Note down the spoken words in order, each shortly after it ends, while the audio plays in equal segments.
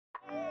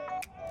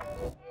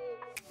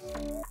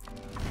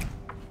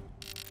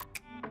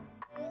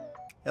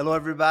Hello,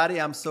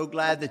 everybody. I'm so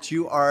glad that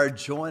you are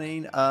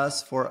joining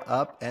us for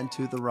Up and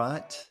to the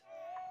Right.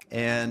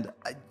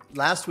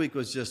 Last week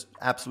was just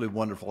absolutely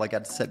wonderful. I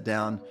got to sit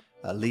down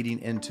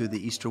leading into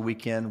the Easter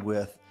weekend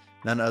with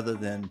none other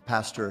than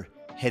Pastor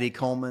Hetty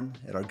Coleman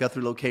at our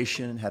Guthrie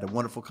location. Had a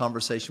wonderful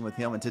conversation with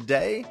him. And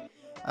today,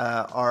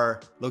 our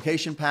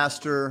location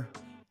pastor,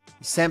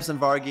 Samson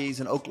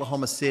Varughese in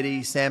Oklahoma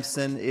City.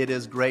 Samson, it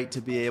is great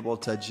to be able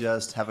to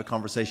just have a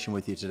conversation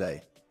with you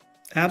today.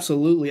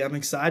 Absolutely. I'm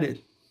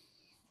excited.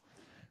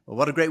 Well,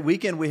 what a great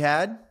weekend we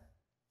had.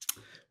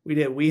 We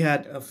did. We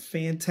had a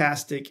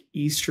fantastic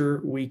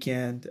Easter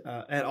weekend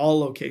at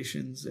all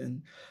locations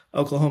in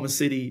Oklahoma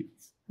City.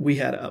 We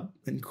had an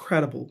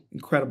incredible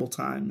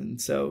time. And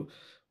so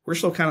we're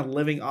still kind of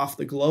living off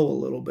the glow a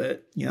little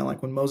bit. You know,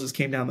 like when Moses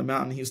came down the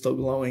mountain, he was still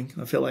glowing.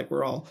 I feel like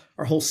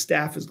our whole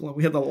staff is glowing.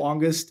 We had the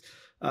longest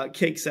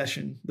cake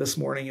session this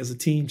morning as a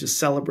team, just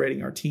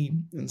celebrating our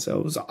team. And so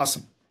it was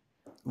awesome.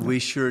 We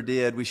sure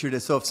did.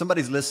 So if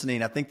somebody's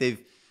listening, I think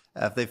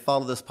if they've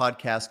followed this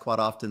podcast quite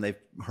often, they've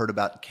heard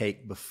about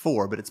cake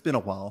before, but it's been a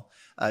while.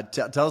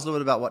 Tell us a little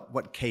bit about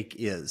what cake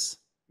is.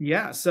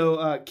 Yeah,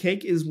 so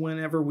cake is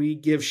whenever we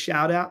give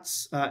shout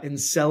outs and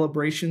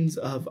celebrations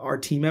of our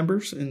team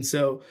members. And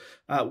so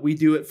we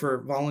do it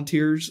for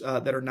volunteers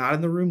that are not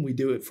in the room. We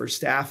do it for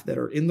staff that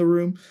are in the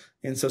room.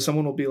 And so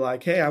someone will be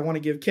like, hey, I want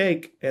to give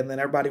cake. And then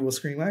everybody will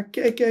scream like,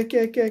 cake, cake,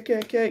 cake, cake,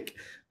 cake, cake.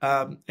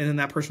 And then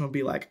that person will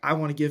be like, I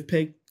want to give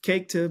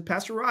cake to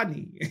Pastor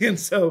Rodney. And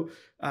so,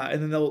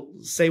 and then they'll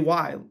say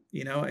why,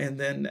 and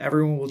then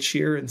everyone will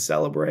cheer and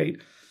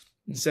celebrate.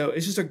 And so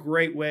it's just a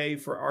great way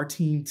for our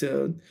team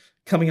to,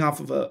 coming off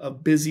of a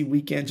busy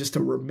weekend, just to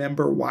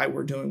remember why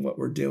we're doing what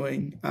we're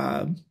doing.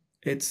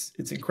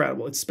 It's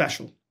incredible. It's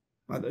special.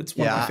 It's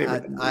one of my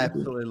favorite things. I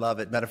absolutely love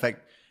it. Matter of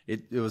fact,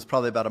 it was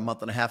probably about a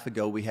month and a half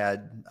ago. We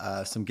had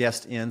some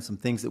guests in, some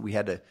things that we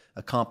had to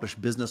accomplish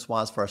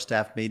business-wise for our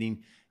staff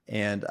meeting.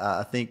 And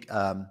I think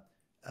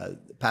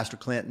Pastor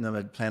Clinton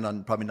had planned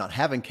on probably not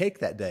having cake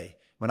that day.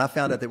 When I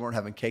found out they weren't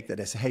having cake that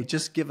day, I said, hey,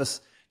 just give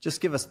us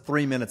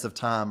 3 minutes of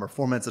time or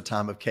 4 minutes of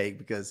time of cake,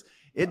 because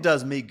it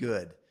does me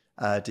good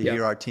to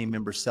hear our team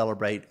members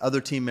celebrate, other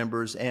team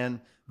members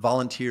and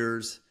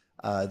volunteers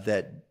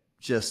that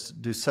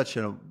just do such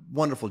a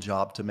wonderful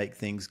job to make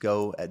things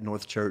go at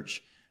North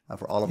Church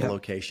for all of our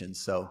locations.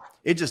 So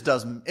it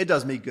does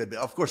me good. But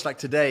of course, like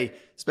today,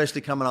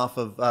 especially coming off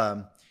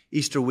of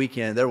Easter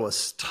weekend, there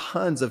was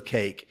tons of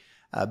cake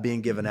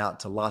being given out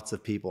to lots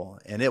of people,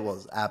 and it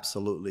was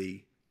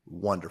absolutely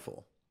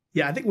wonderful.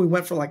 Yeah, I think we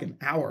went for like an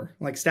hour.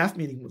 Like staff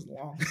meeting was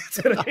long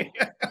today,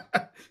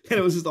 and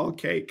it was just all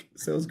cake,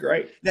 so it was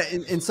great. Now,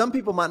 and some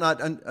people might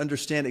not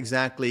understand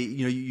exactly.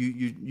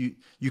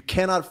 You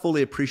cannot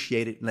fully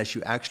appreciate it unless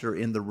you actually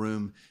are in the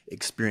room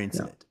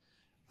experiencing it.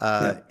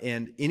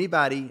 And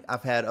anybody,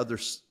 I've had other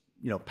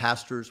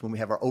pastors when we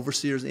have our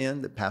overseers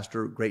in that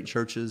pastor great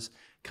churches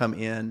come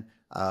in.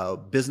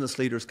 Business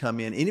leaders come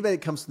in. Anybody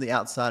that comes from the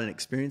outside and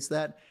experience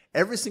that,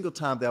 every single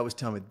time they always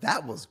tell me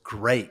that was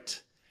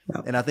great.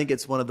 Yeah. And I think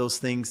it's one of those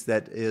things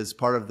that is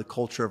part of the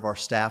culture of our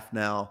staff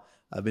now.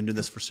 I've been doing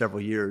this for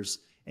several years.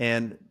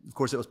 And of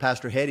course, it was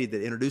Pastor Hetty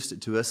that introduced it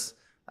to us.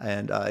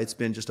 And it's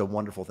been just a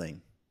wonderful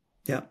thing.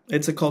 Yeah,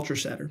 it's a culture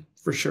setter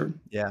for sure.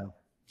 Yeah.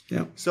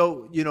 Yeah.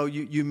 So,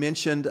 you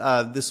mentioned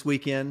this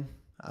weekend,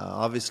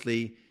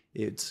 obviously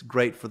it's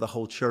great for the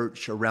whole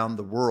church around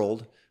the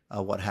world.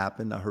 What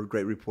happened. I heard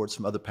great reports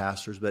from other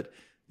pastors, but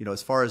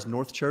as far as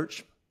North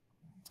Church,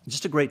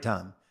 just a great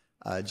time.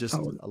 A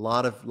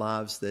lot of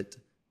lives that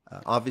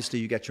obviously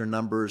you got your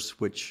numbers,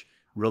 which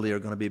really are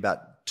going to be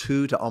about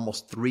 2 to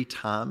almost 3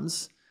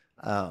 times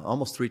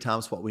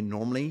what we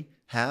normally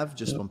have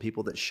just on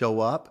people that show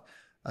up.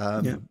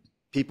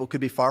 People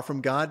could be far from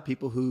God,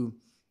 people who,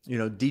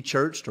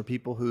 de-churched, or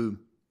people who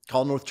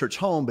call North Church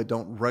home but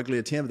don't regularly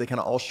attend, but they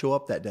kind of all show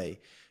up that day.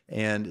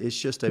 And it's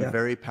just a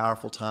very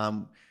powerful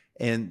time.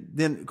 And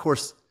then, of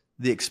course,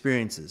 the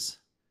experiences.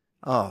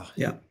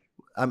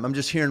 I'm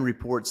just hearing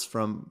reports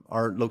from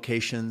our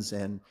locations,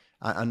 and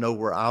I know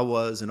where I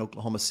was in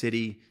Oklahoma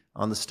City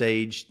on the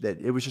stage,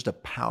 that it was just a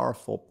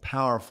powerful,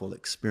 powerful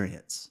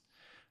experience.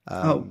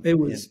 It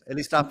was. At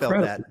least I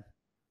felt that.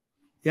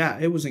 Yeah,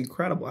 it was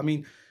incredible. I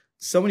mean,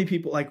 so many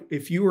people, like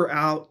if you were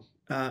out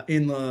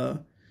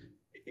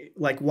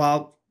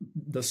while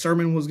the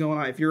sermon was going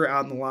on, if you were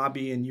out in the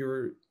lobby and you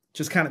were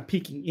just kind of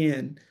peeking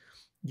in,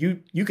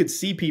 you could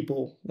see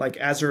people like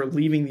as they're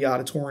leaving the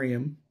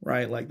auditorium,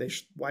 right? Like they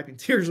wiping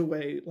tears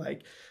away,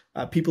 like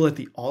people at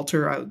the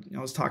altar. I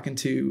was talking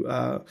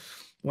to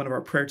one of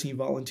our prayer team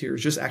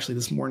volunteers just actually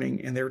this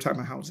morning, and they were talking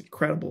about how it was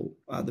incredible,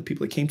 the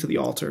people that came to the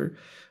altar.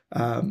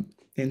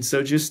 And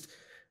so just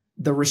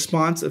the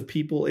response of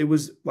people, it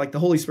was like the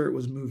Holy Spirit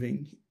was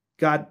moving.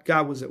 God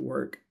was at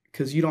work,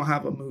 because you don't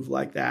have a move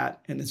like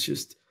that. And it's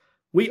just,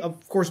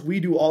 of course we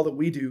do all that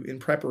we do in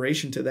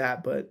preparation to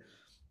that, but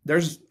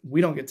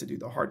we don't get to do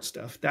the hard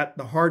stuff.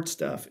 The hard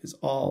stuff is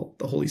all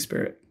the Holy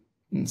Spirit.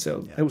 And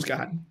so it was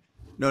God.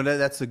 No,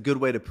 that's a good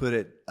way to put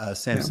it,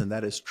 Samson.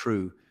 Yeah. That is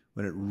true.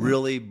 When it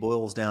really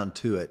boils down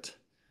to it,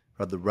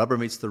 where the rubber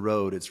meets the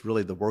road, it's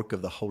really the work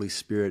of the Holy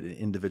Spirit in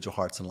individual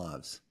hearts and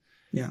lives.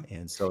 Yeah.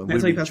 And so And I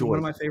we tell you, Pastor, one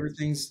of rejoice. my favorite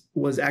things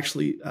was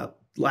actually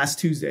last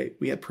Tuesday,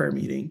 we had prayer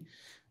meeting.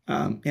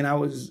 And I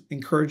was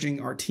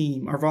encouraging our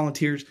team, our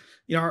volunteers,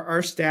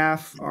 our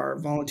staff, our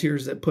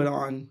volunteers that put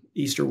on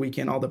Easter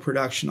weekend, all the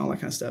production, all that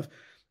kind of stuff.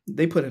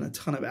 They put in a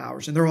ton of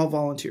hours, and they're all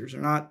volunteers.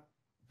 They're not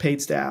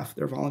paid staff.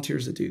 They're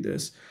volunteers that do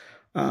this.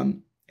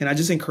 And I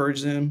just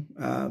encourage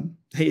them,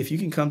 hey, if you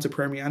can come to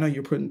prayer meeting, I know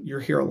you're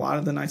here a lot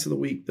of the nights of the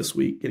week this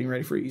week, getting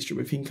ready for Easter,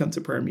 but if you can come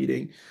to prayer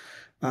meeting,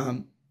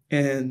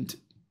 and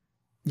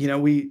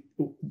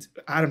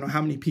I don't know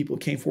how many people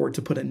came forward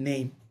to put a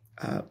name.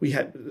 We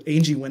had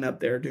Angie went up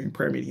there during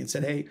prayer meeting and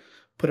said, hey,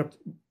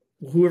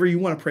 whoever you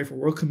want to pray for,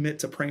 we'll commit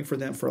to praying for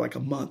them for like a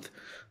month.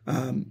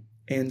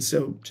 And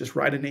so just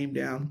write a name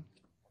down.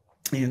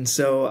 And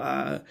so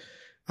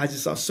I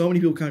just saw so many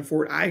people coming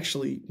forward. I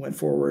actually went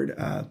forward.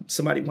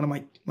 One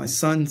of my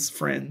son's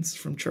friends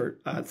from church,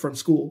 from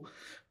school,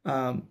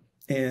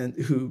 and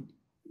who,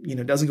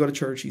 doesn't go to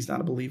church. He's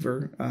not a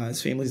believer.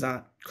 His family's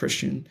not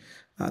Christian.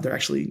 They're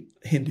actually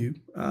Hindu.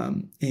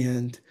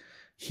 And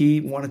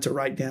he wanted to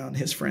write down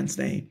his friend's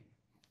name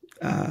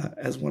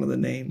as one of the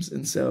names.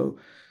 And so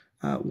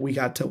we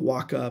got to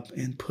walk up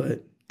and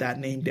put that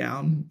name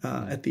down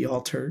at the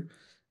altar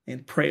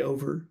and pray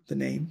over the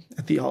name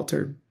at the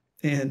altar.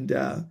 And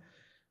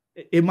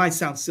it might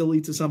sound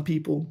silly to some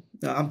people.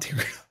 I'm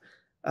tearing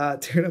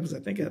up as I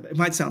think of it. It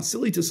might sound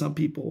silly to some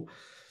people,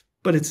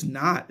 but it's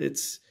not.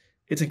 It's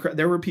incredible.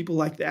 There were people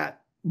like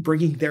that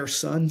bringing their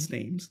sons'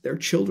 names, their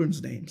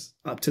children's names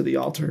up to the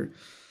altar.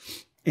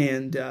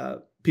 And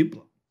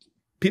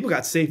people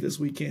got saved this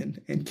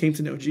weekend and came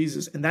to know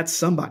Jesus. And that's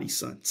somebody's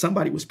son.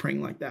 Somebody was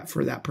praying like that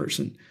for that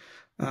person.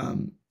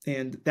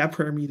 And that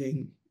prayer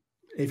meeting,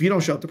 if you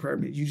don't show up to prayer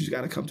meeting, you just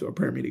got to come to a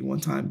prayer meeting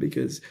one time,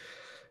 because,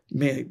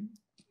 man,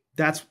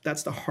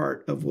 that's the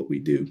heart of what we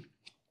do.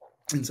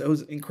 And so it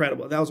was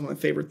incredible. That was one of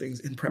my favorite things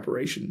in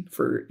preparation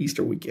for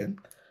Easter weekend.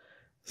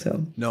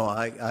 So No,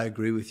 I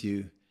agree with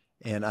you.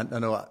 And I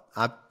know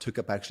I took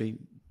up actually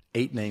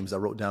 8 names I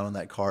wrote down on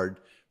that card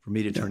for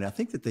me to turn in. I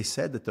think that they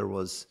said that there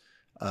was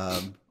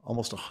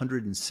almost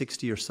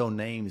 160 or so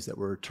names that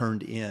were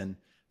turned in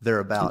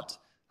thereabout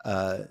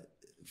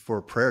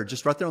for prayer,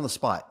 just right there on the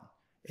spot.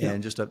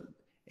 And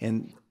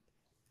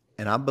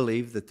and I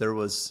believe that there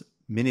was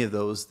many of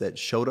those that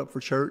showed up for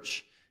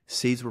church,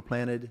 seeds were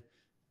planted,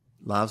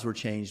 lives were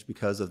changed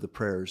because of the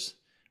prayers,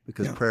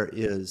 because prayer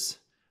is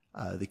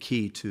the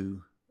key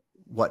to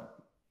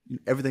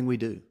everything we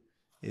do.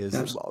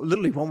 Is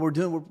literally what we're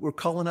doing. We're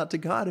calling out to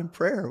God in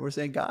prayer. We're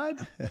saying,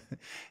 God,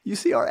 you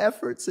see our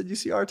efforts, and you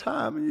see our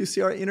time, and you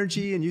see our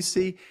energy, and you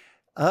see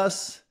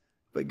us.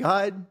 But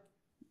God,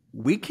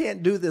 we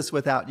can't do this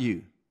without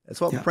you.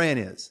 That's what praying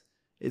is.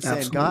 It's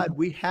saying, God,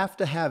 we have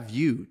to have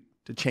you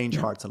to change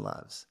hearts and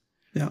lives.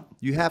 Yeah.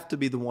 You have to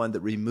be the one that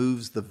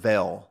removes the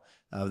veil.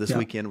 This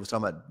weekend was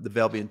talking about the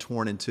veil being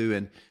torn in two,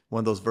 and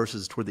one of those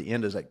verses toward the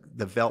end is like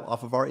the veil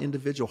off of our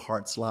individual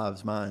hearts,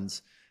 lives,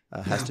 minds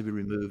has to be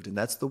removed. And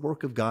that's the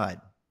work of God,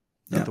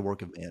 not the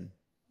work of man.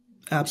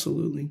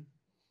 Absolutely.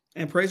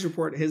 And praise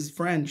report, his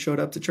friend showed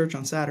up to church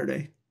on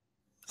Saturday.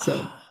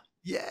 So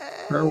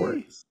prayer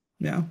works.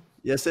 Yeah.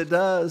 Yes, it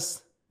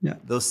does. Yeah.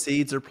 Those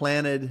seeds are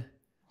planted.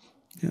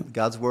 Yeah.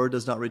 God's word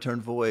does not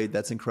return void.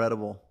 That's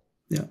incredible.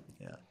 Yeah.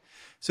 Yeah.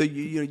 So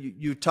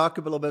you talk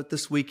a little bit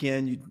this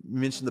weekend. You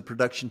mentioned the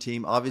production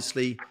team.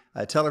 Obviously,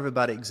 tell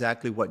everybody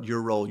exactly what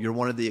your role. You're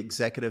one of the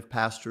executive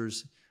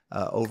pastors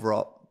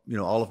overall,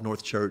 all of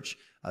North Church.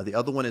 The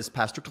other one is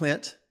Pastor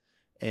Clint,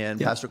 and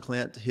Pastor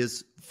Clint,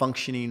 his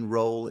functioning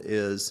role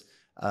is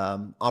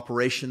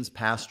operations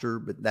pastor,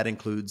 but that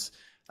includes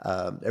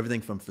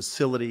everything from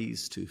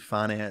facilities to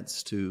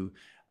finance to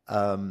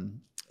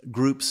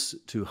groups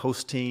to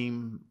host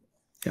team,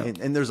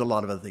 and there's a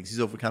lot of other things. He's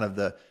over kind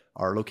of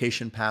our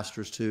location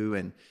pastors too,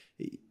 and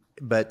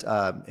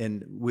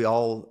we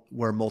all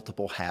wear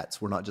multiple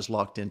hats. We're not just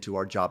locked into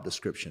our job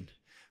description.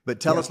 But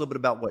tell us a little bit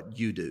about what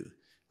you do,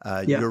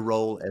 your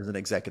role as an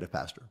executive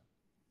pastor.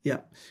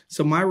 Yeah.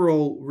 So my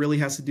role really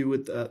has to do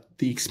with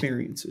the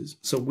experiences.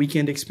 So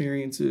weekend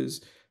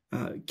experiences,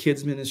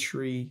 kids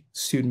ministry,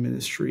 student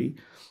ministry.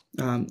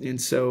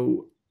 And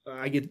so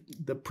I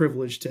get the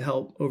privilege to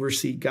help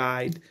oversee,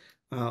 guide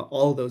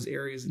all of those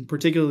areas. And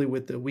particularly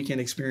with the weekend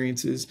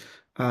experiences,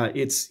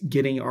 it's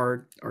getting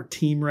our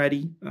team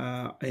ready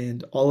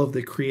and all of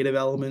the creative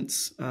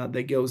elements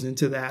that goes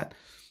into that.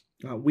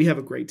 We have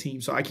a great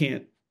team, so I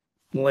can't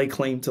lay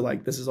claim to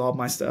this is all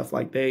my stuff.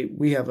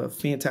 We have a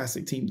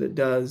fantastic team that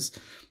does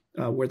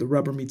where the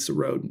rubber meets the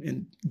road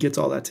and gets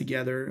all that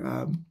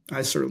together.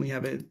 I certainly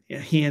have a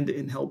hand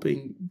in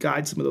helping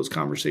guide some of those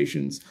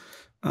conversations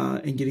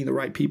and getting the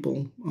right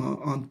people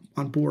on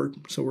board,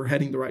 so we're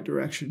heading the right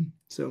direction.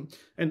 So,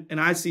 and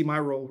I see my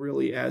role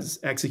really as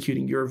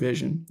executing your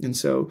vision. And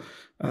so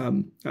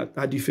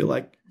I do feel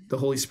like the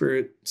Holy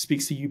Spirit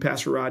speaks to you,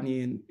 Pastor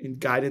Rodney, and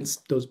guidance,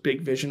 those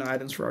big vision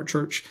items for our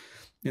church.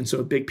 And so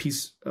a big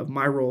piece of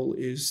my role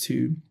is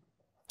to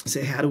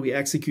say, how do we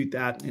execute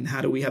that? And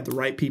how do we have the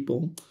right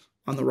people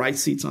on the right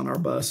seats on our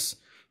bus.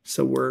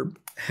 So we're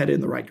headed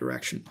in the right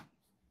direction.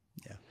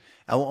 Yeah.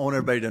 I want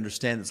everybody to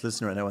understand that's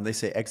listening right now, when they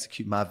say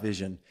execute my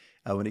vision,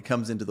 when it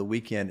comes into the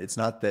weekend, it's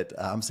not that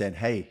I'm saying,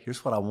 hey,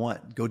 here's what I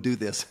want, go do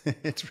this.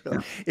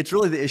 It's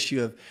really the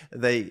issue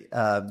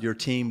of your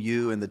team,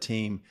 you and the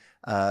team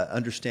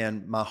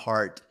understand my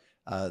heart,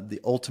 the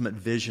ultimate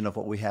vision of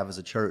what we have as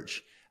a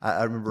church.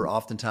 I remember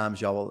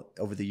oftentimes y'all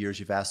over the years,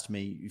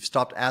 you've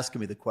stopped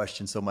asking me the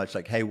question so much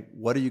like, hey,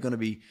 what are you going to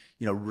be,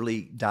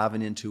 really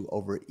diving into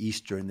over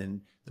Easter, and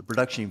then the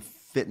production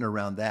fitting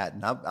around that.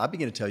 And I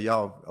begin to tell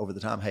y'all over the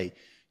time, hey,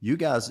 you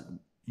guys,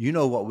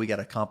 what we got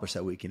to accomplish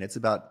that weekend. It's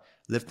about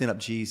lifting up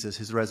Jesus,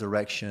 his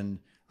resurrection,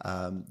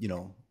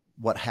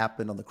 what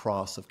happened on the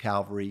cross of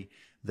Calvary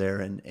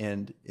there.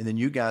 And then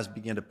you guys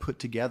begin to put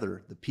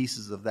together the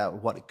pieces of that,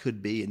 what it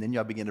could be. And then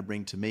y'all begin to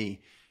bring to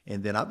me.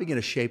 And then I begin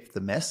to shape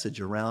the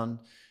message around,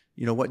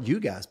 what you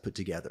guys put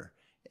together.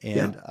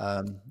 And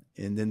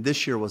and then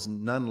this year was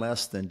none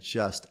less than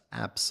just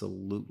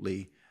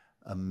absolutely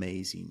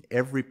amazing.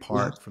 Every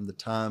part from the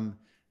time,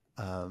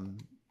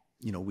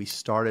 we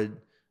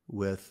started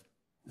with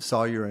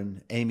Sawyer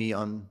and Amy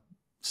on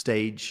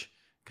stage,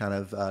 kind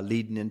of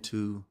leading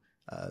into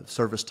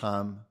service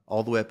time,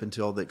 all the way up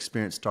until the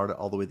experience started,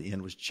 all the way to the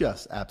end, was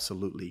just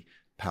absolutely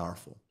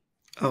powerful.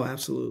 Oh,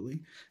 absolutely.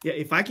 Yeah.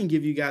 If I can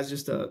give you guys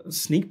just a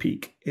sneak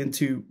peek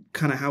into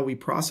kind of how we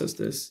process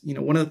this,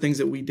 one of the things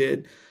that we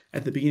did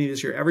at the beginning of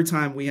this year, every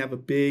time we have a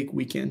big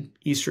weekend,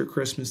 Easter,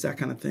 Christmas, that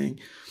kind of thing,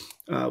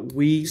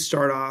 we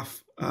start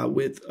off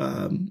with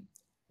kind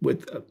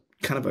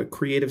of a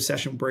creative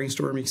session,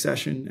 brainstorming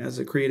session as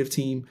a creative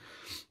team.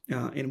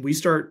 And we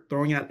start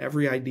throwing out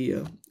every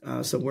idea.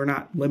 So we're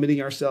not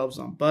limiting ourselves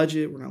on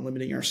budget. We're not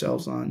limiting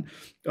ourselves on,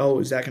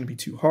 is that going to be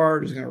too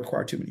hard? Is it going to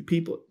require too many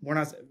people? We're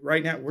not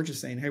right now. We're just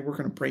saying, hey, we're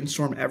going to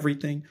brainstorm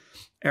everything.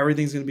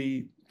 Everything's going to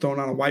be thrown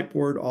on a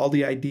whiteboard, all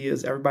the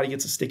ideas. Everybody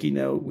gets a sticky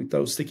note. We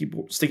throw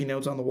sticky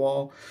notes on the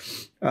wall.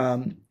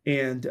 And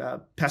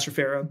Pastor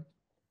Farah,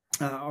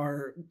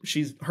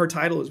 her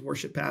title is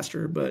worship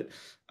pastor, but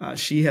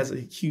she has a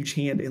huge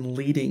hand in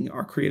leading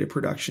our creative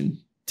production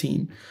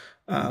team.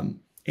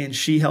 And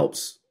she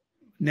helps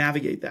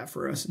navigate that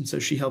for us. And so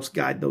she helps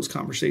guide those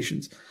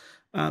conversations.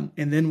 And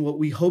then what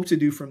we hope to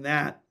do from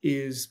that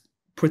is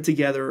put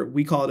together,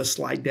 we call it a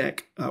slide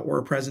deck or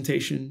a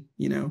presentation,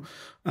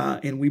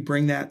 and we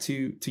bring that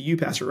to you,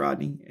 Pastor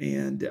Rodney,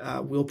 and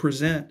we'll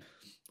present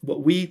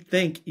what we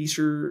think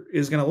Easter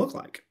is going to look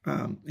like.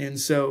 And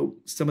so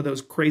some of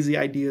those crazy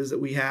ideas that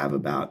we have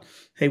about,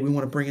 hey, we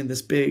want to bring in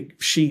this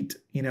big sheet,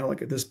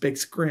 like this big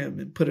scrim,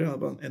 and put it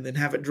up and then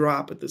have it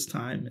drop at this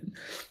time.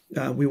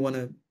 And we want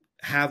to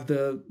have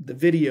the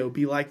video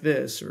be like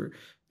this, or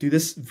do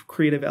this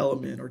creative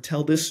element, or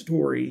tell this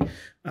story.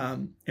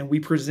 And we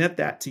present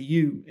that to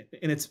you,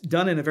 and it's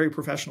done in a very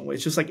professional way.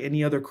 It's just like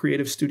any other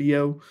creative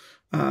studio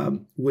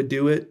would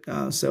do it.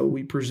 So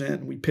we present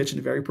and we pitch in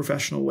a very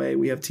professional way.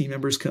 We have team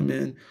members come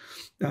in.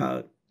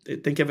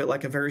 Think of it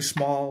like a very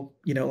small,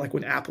 like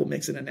when Apple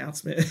makes an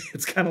announcement.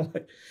 It's kind of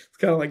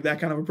like that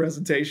kind of a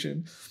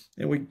presentation.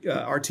 And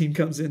our team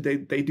comes in,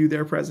 they do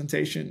their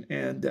presentation,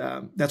 and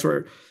that's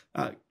where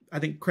I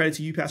think credit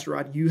to you, Pastor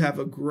Rod. You have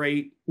a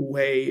great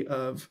way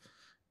of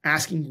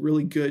asking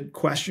really good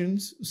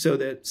questions, so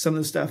that some of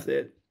the stuff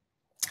that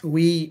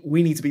we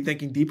need to be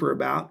thinking deeper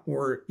about,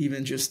 or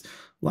even just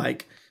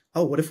like,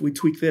 oh, what if we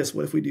tweak this?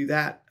 What if we do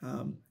that?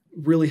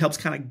 Really helps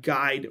kind of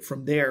guide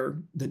from there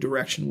the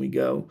direction we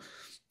go.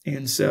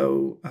 And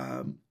so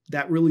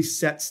that really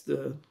sets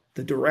the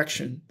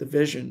direction, the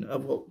vision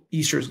of what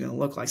Easter is going to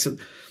look like. So,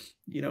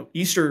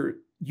 Easter,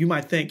 you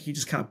might think you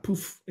just kind of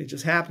poof, it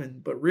just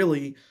happened. But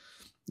really,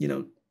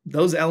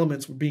 those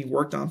elements were being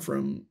worked on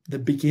from the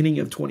beginning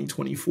of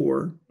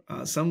 2024.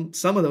 Some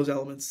of those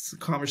elements,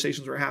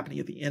 conversations were happening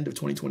at the end of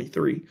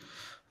 2023.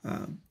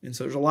 And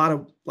so there's a lot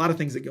of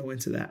things that go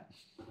into that.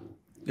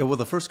 Yeah, well,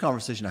 the first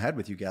conversation I had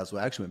with you guys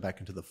actually went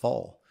back into the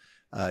fall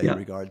in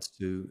regards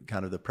to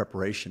kind of the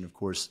preparation. Of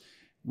course,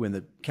 when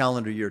the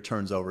calendar year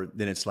turns over,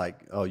 then it's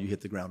like, oh, you hit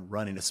the ground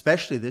running,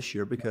 especially this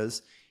year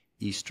because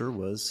Easter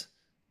was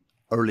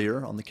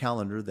earlier on the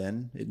calendar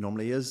than it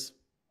normally is.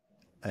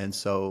 And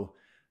so,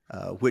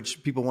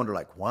 which people wonder,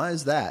 like, why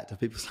is that?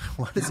 People say,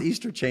 why does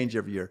Easter change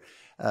every year?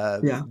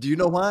 Do you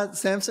know why,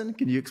 Samson?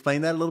 Can you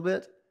explain that a little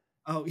bit?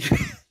 Oh, yeah.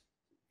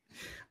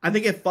 I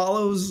think it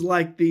follows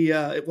like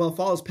it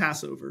follows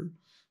Passover,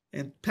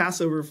 and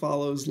Passover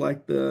follows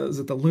like is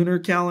it the lunar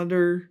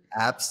calendar?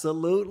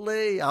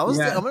 Absolutely. I'm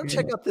going to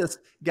check out this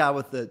guy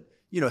with the,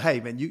 hey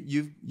man,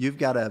 you've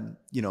got a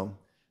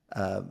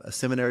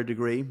seminary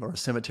degree or a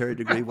cemetery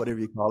degree, whatever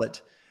you call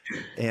it.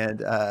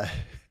 And,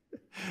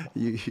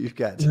 you've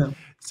got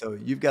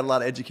a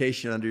lot of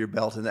education under your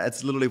belt, and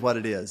that's literally what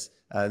it is.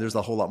 There's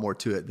a whole lot more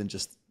to it than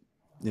just,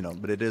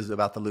 but it is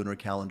about the lunar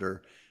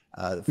calendar.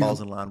 That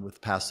falls in line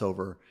with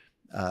Passover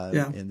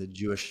and the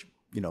Jewish,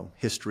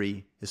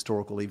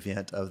 historical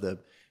event of the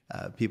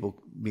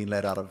people being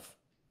led out of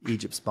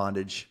Egypt's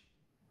bondage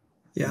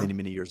many,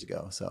 many years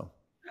ago. So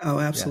Oh,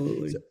 Yeah.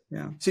 absolutely. So,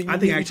 Yeah. so I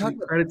think you actually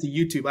talk credit to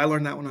YouTube. I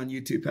learned that one on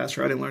YouTube,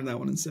 Pastor. I didn't learn that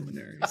one in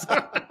seminary.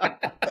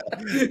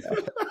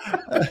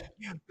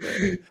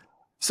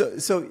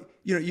 so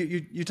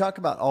you talk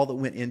about all that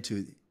went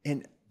into,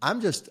 and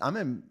I'm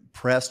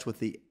impressed with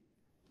the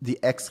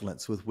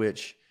excellence with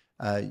which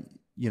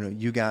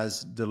you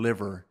guys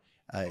deliver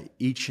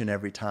each and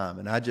every time,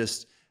 and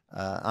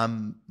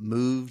I'm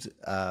moved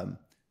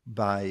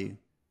by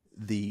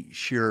the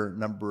sheer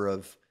number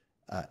of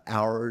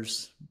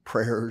hours,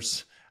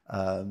 prayers,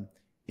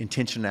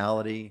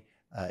 intentionality,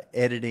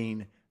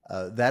 editing.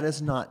 That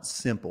is not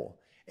simple.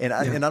 And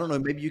Yeah. I don't know,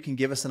 maybe you can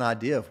give us an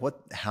idea of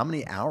how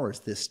many hours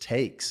this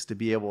takes to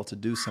be able to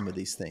do some of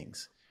these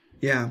things.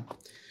 Yeah.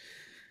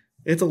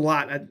 It's a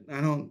lot.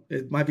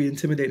 It might be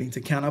intimidating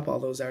to count up all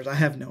those hours. I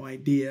have no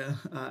idea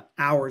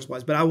hours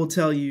wise, but I will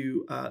tell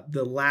you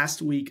the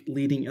last week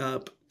leading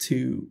up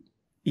to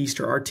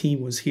Easter, our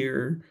team was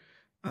here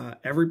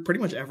pretty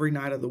much every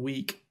night of the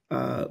week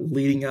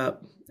leading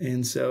up.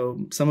 And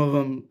so some of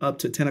them up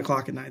to 10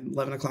 o'clock at night,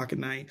 11 o'clock at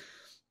night.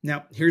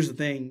 Now, here's the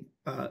thing.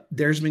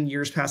 There's been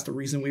years past the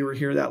reason we were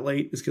here that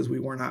late is because we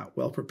were not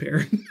well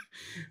prepared.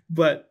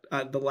 But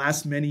the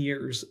last many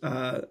years,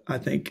 I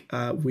think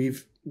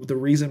the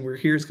reason we're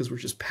here is because we're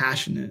just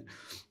passionate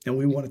and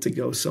we want it to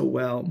go so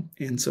well.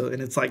 And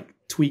it's like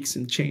tweaks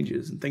and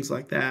changes and things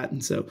like that.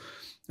 And so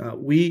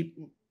we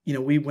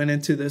went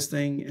into this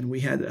thing and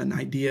we had an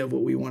idea of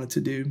what we wanted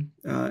to do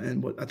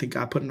and what I think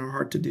God put in our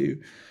heart to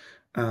do.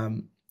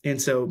 And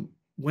so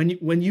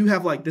when you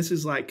have like, this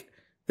is going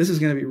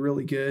to be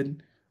really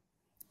good.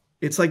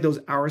 It's like those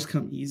hours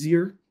come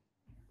easier,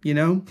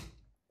 the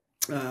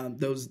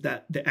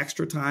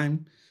extra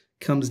time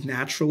comes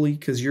naturally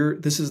because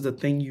this is the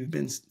thing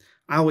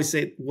I always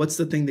say, what's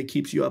the thing that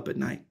keeps you up at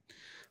night?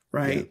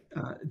 Right.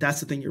 Yeah.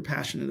 That's the thing you're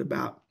passionate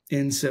about.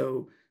 And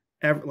so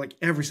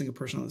every single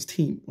person on this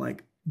team,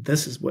 like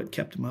this is what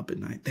kept them up at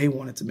night. They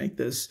wanted to make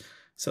this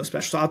so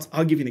special. So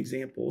I'll give you an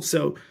example.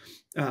 So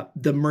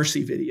the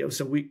Mercy video.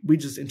 So we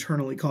just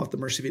internally call it the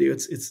Mercy video.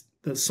 It's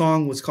the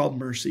song was called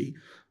Mercy.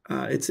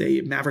 It's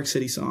a Maverick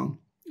City song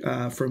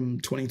from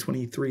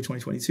 2023,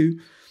 2022.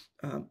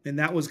 And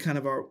that was kind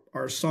of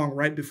our song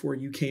right before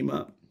you came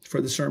up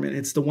for the sermon.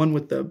 It's the one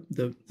with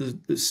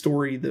the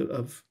story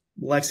of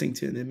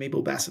Lexington and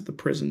Mabel Bassett, the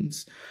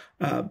prisons.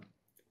 And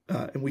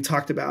we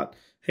talked about,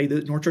 hey,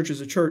 the North Church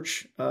is a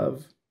church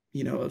of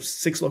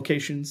 6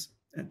 locations,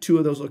 and 2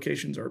 of those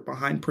locations are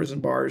behind prison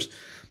bars.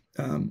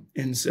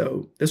 And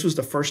so this was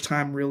the first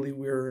time really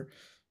we're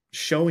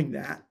showing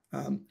that.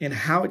 And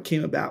how it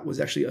came about was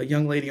actually a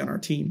young lady on our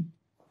team.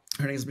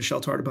 Her name is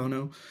Michelle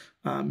Tartabono.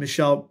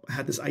 Michelle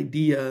had this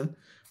idea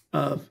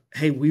of,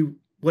 hey,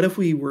 what if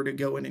we were to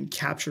go in and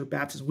capture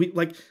baptism?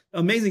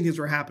 Amazing things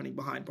were happening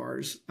behind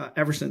bars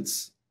ever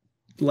since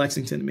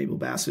Lexington and Mabel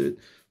Bassett.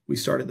 We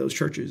started those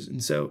churches.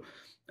 And so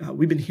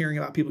we've been hearing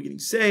about people getting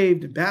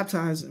saved and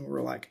baptized. And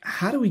we're like,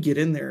 how do we get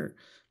in there?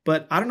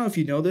 But I don't know if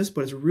you know this,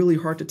 but it's really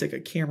hard to take a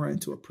camera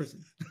into a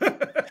prison.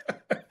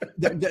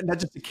 Not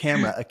just a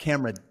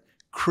camera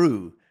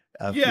crew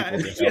of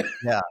people.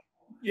 Yeah.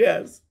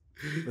 Yes.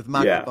 With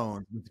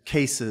microphones, with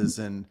cases,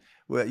 and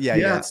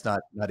it's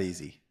not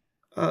easy.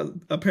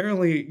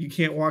 Apparently you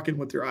can't walk in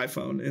with your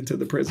iPhone into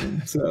the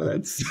prison.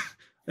 So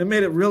it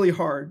made it really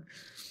hard.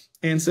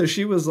 And so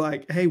she was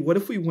like, hey, what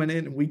if we went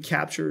in and we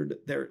captured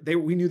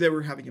we knew they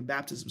were having a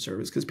baptism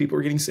service because people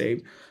were getting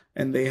saved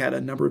and they had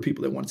a number of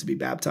people that wanted to be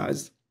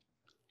baptized.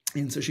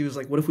 And so she was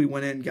like, what if we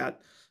went in and got,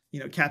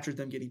 captured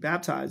them getting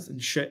baptized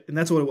and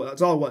that's what it was.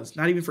 That's all it was.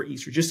 Not even for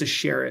Easter, just to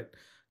share it.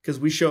 Because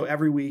we show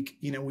every week,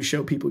 we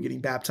show people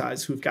getting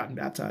baptized who have gotten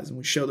baptized, and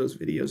we show those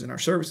videos in our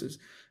services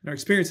and our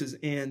experiences.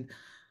 And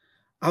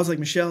I was like,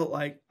 Michelle,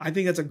 I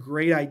think that's a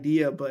great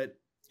idea. But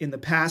in the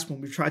past,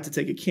 when we tried to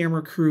take a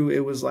camera crew,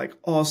 it was like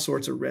all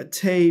sorts of red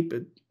tape.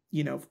 And,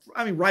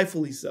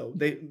 rightfully so.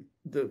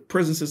 The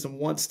prison system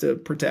wants to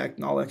protect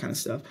and all that kind of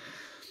stuff.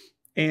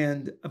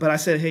 But I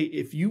said, hey,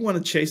 if you want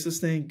to chase this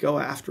thing, go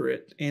after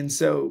it. And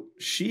so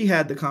she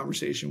had the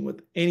conversation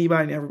with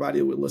anybody and everybody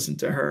that would listen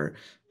to her.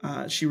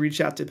 She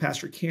reached out to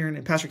Pastor Karen,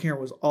 and Pastor Karen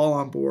was all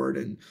on board.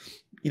 And,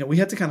 we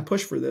had to kind of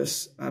push for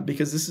this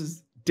because this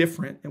is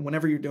different. And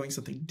whenever you're doing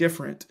something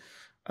different,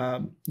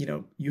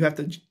 you have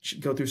to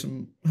go through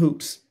some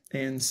hoops.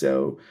 And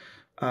so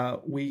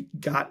we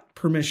got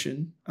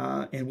permission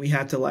and we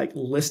had to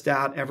list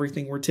out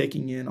everything we're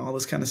taking in, all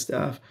this kind of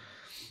stuff.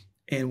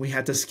 And we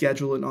had to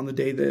schedule it on the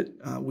day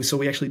that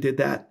we actually did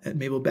that at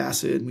Mabel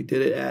Bassett, and we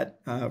did it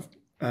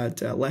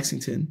at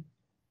Lexington.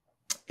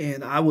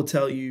 And I will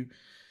tell you,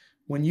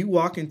 when you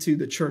walk into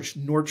the church,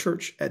 North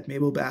Church at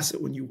Mabel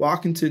Bassett, when you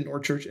walk into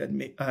North Church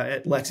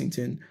at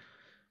Lexington,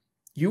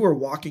 you are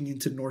walking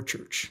into North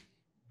Church.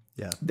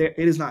 Yeah, it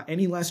is not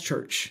any less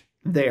church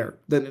there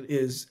than it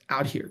is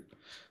out here.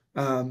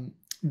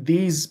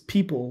 These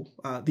people,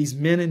 these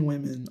men and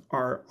women,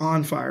 are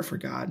on fire for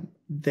God.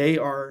 They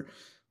are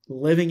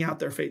living out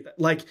their faith.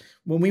 Like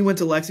when we went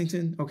to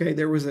Lexington, okay,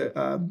 there was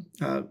a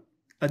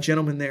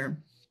gentleman there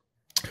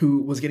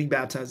who was getting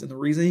baptized. And the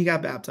reason he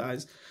got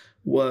baptized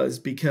was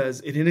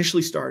because it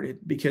initially started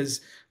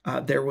because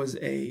there was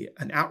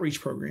an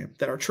outreach program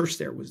that our church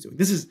there was doing.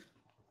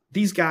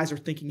 These guys are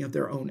thinking of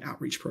their own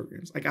outreach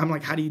programs. Like, I'm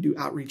like, how do you do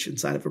outreach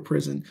inside of a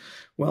prison?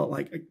 Well,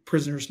 like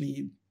prisoners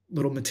need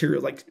little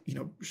material, like,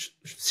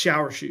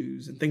 shower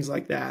shoes and things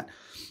like that.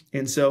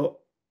 And so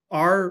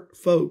our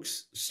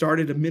folks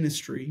started a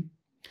ministry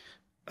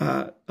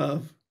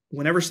of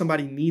whenever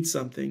somebody needs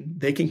something,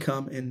 they can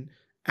come and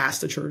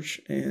ask the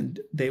church and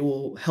they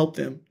will help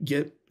them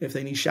get, if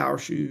they need shower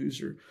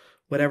shoes or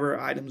whatever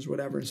items,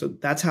 whatever. And so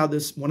that's how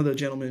one of the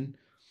gentlemen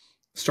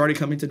started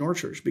coming to North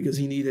Church, because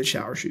he needed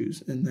shower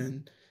shoes. And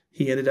then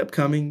he ended up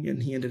coming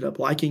and he ended up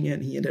liking it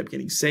and he ended up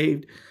getting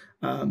saved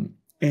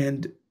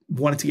and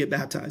wanted to get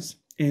baptized.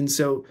 And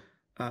so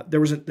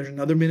there's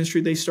another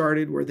ministry they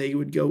started where they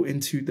would go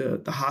into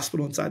the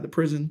hospital inside the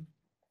prison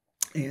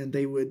and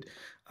they would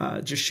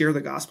just share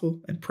the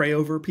gospel and pray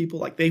over people.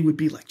 Like, they would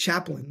be like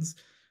chaplains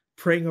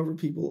praying over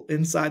people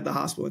inside the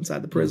hospital,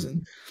 inside the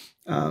prison.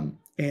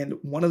 And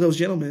one of those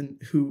gentlemen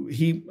who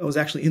he was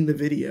actually in the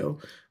video,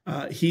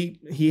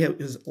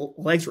 his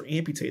legs were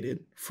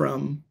amputated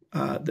from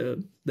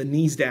the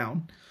knees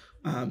down.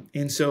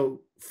 And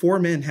so 4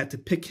 men had to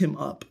pick him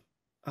up.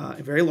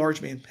 A very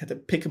large man had to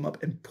pick him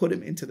up and put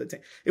him into the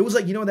tank. It was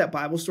like, that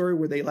Bible story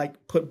where they like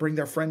bring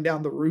their friend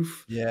down the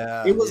roof.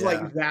 Yeah. It was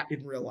like that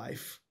in real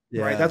life.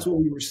 Yeah. Right. That's what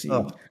we were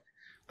seeing.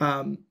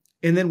 Oh.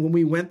 And then when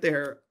we went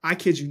there, I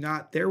kid you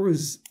not, there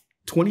was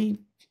 20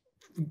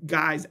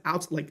 guys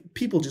out, like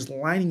people just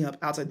lining up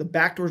outside. The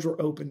back doors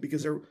were open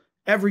because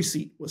every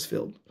seat was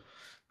filled.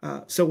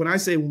 So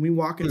when we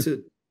walk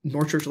into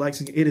North Church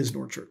Lexington, it is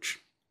North Church.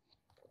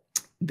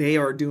 They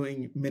are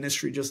doing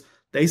ministry. Just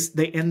they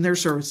end their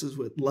services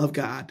with love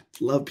God,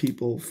 love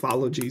people,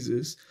 follow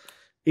Jesus.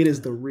 It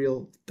is the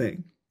real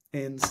thing.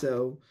 And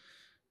so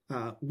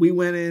we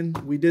went in,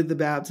 we did the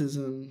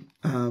baptism,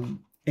 and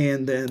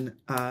then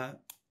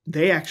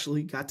they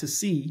actually got to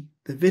see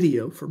the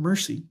video for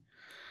Mercy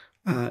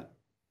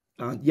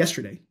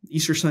yesterday,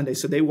 Easter Sunday.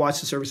 So they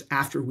watched the service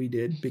after we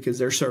did, because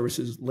their service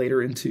is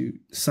later into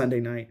Sunday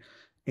night.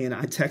 And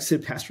I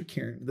texted Pastor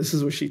Karen. This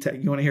is what she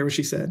texted. You want to hear what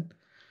she said?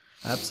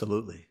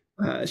 Absolutely.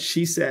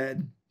 She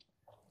said,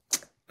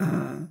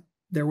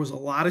 there was a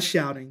lot of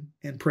shouting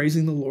and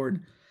praising the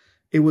Lord.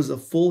 It was a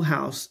full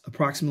house,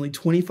 approximately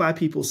 25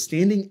 people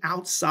standing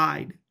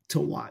outside to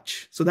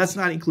watch. So that's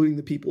not including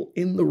the people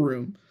in the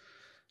room.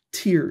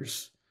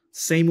 Tears.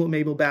 Same with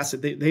Mabel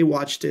Bassett. They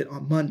watched it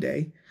on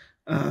Monday.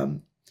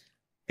 And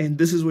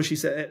this is what she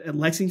said. At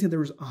Lexington, there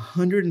was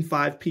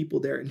 105 people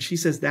there. And she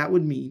says that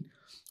would mean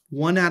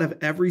 1 out of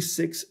every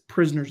 6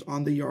 prisoners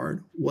on the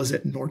yard was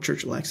at North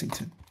Church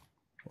Lexington.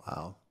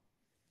 Wow.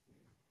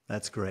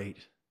 That's great.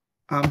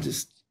 I'm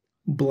just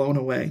blown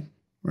away,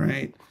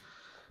 right?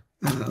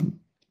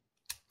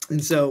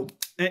 And so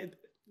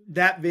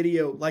that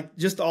video, like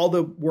just all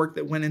the work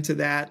that went into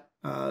that,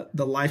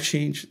 the life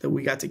change that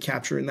we got to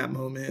capture in that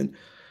moment,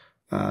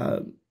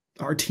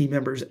 our team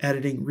members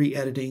editing,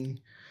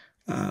 re-editing,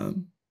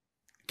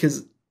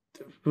 because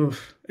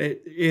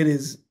it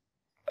is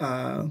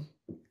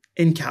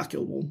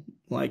incalculable,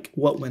 like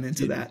what went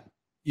into that.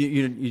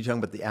 You're talking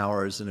about the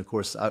hours, and of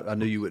course, I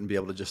knew you wouldn't be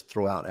able to just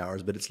throw out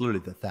hours, but it's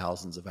literally the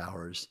thousands of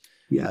hours.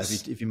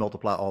 Yes. If you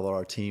multiply all of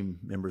our team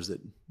members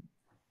that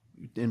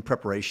in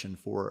preparation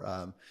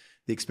for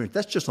the experience,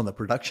 that's just on the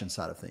production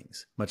side of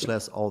things, much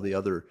less all the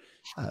other,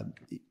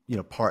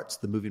 parts,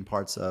 the moving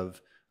parts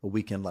of a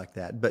weekend like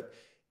that. But,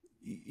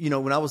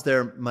 when I was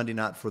there Monday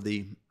night for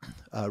the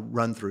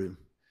run through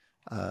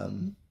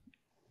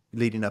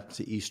leading up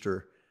to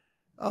Easter,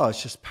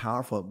 it's just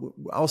powerful.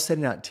 I was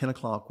sitting out at 10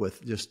 o'clock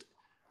with just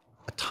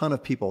a ton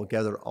of people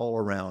gathered all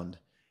around,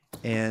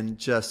 and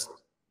just,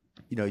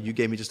 you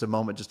gave me just a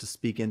moment just to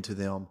speak into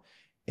them.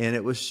 And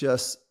it was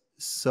just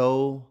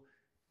so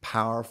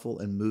powerful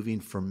and moving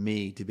for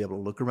me to be able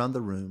to look around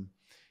the room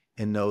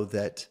and know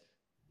that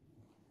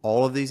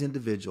all of these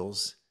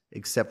individuals,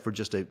 except for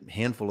just a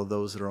handful of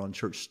those that are on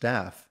church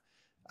staff,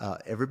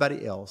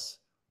 everybody else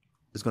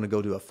is going to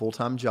go do a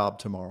full-time job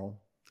tomorrow.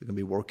 They're going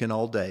to be working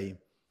all day.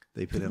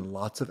 They put in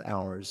lots of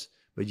hours,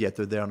 but yet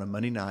they're there on a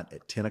Monday night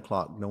at 10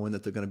 o'clock, knowing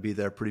that they're going to be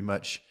there pretty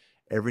much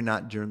every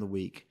night during the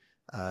week,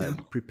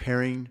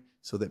 preparing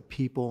so that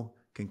people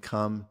can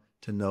come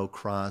to know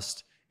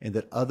Christ and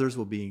that others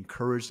will be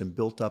encouraged and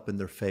built up in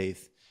their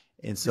faith.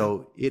 And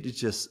so it is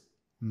just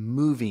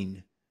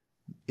moving.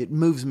 It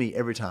moves me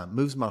every time,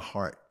 moves my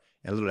heart.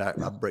 And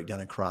literally I break down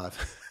and cry.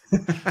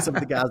 Some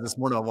of the guys this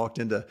morning, I walked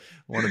into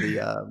one of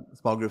the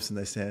small groups and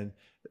they said,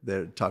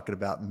 they're talking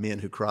about men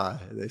who cry.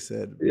 They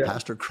said,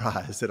 Pastor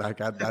cries. I said, I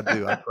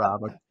do. I cry.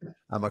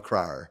 I'm a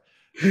crier.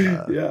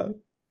 I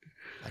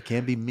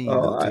can be mean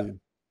though too.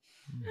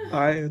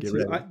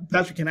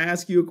 Pastor, can I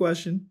ask you a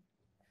question?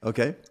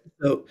 Okay.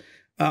 So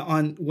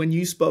when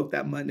you spoke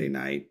that Monday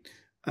night,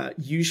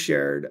 you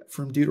shared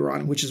from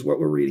Deuteronomy, which is what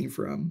we're reading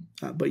from,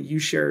 but you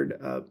shared,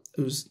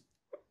 it was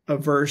a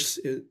verse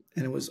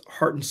and it was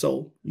heart and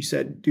soul. You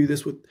said, do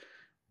this with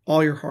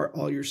all your heart,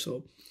 all your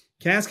soul.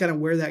 Can I ask kind of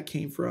where that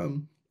came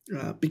from?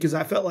 because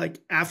I felt like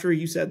after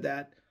you said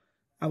that,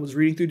 I was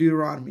reading through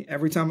Deuteronomy.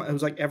 Every time it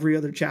was like every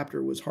other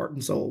chapter was heart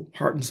and soul,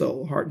 heart and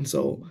soul, heart and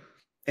soul.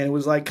 And it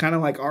was like kind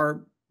of like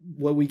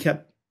what we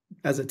kept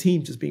as a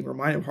team, just being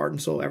reminded of heart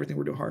and soul, everything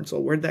we're doing, heart and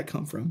soul. Where did that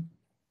come from?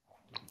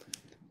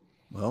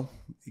 Well,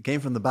 it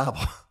came from the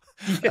Bible.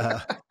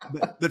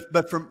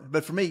 But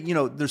for me,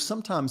 there's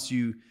sometimes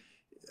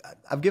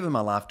I've given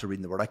my life to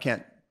reading the Word. I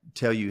can't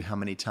tell you how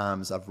many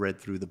times I've read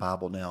through the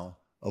Bible now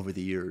over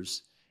the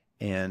years.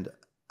 And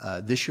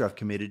this year I've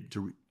committed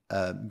to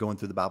going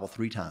through the Bible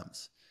 3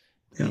 times.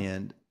 Yeah.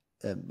 And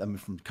I mean,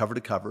 from cover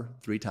to cover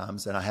 3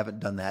 times. And I haven't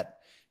done that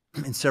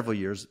in several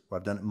years.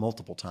 I've done it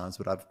multiple times,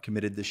 but I've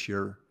committed this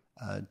year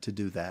to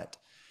do that.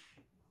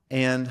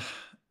 And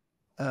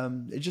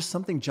it just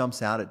something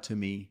jumps out to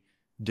me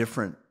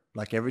different.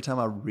 Like every time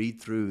I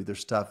read through, there's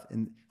stuff,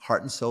 and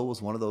heart and soul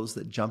was one of those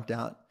that jumped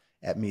out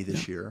at me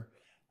this year.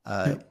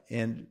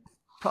 And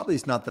probably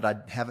it's not that I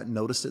haven't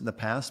noticed it in the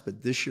past,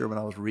 but this year when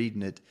I was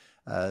reading it,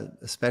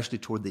 especially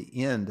toward the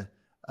end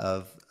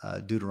of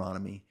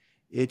Deuteronomy,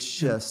 it's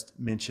just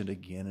mentioned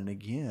again and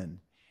again.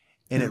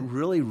 And it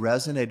really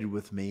resonated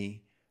with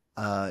me.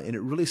 And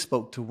it really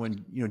spoke to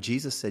when,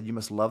 Jesus said, you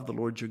must love the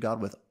Lord your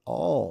God with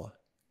all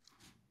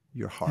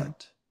your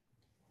heart,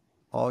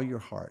 all your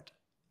heart,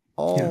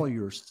 all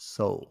your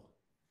soul,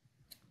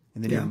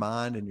 and then your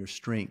mind and your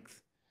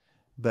strength.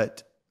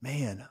 But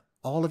man,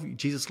 all of you,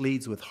 Jesus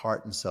leads with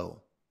heart and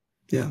soul.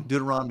 Yeah.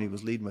 Deuteronomy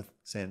was leading with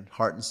saying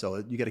heart and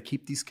soul. You got to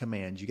keep these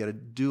commands. You got to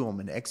do them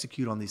and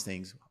execute on these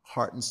things.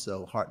 Heart and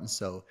soul, heart and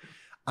soul.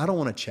 I don't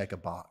want to check a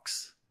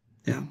box.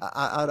 Yeah.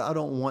 I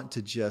don't want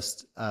to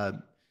just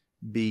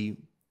be,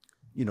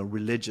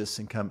 religious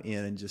and come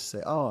in and just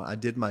say, oh, I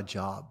did my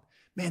job.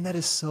 Man, that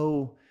is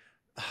so,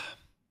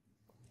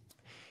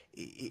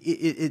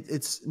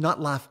 it's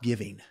not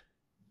life-giving.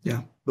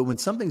 Yeah. But when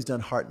something's done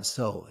heart and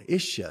soul,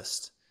 it's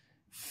just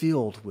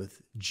filled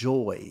with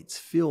joy. It's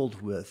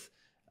filled with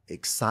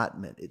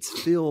excitement. It's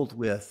filled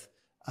with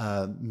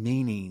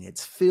meaning.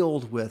 It's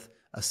filled with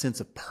a sense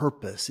of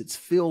purpose. It's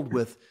filled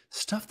with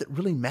stuff that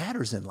really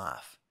matters in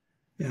life.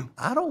 Yeah.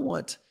 I don't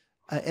want,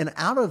 and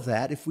out of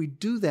that, if we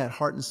do that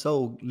heart and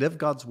soul, live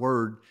God's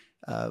word,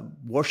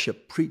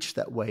 worship, preach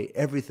that way,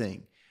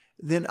 everything,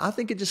 then I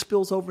think it just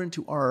spills over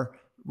into our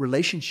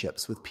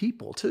relationships with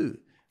people too.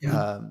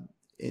 Yeah.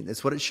 And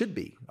it's what it should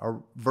be.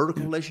 Our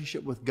vertical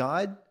relationship with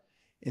God,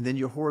 and then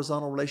your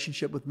horizontal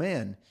relationship with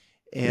man.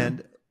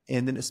 And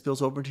then it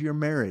spills over into your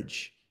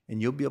marriage,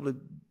 and you'll be able to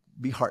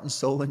be heart and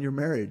soul in your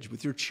marriage,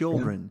 with your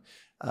children,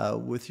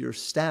 with your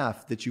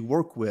staff that you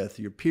work with,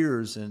 your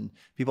peers and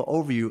people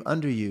over you,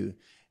 under you.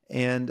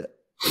 And,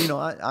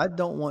 I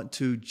don't want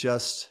to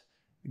just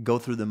go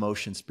through the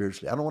motion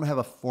spiritually. I don't want to have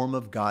a form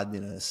of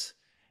godliness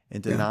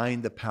and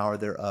denying the power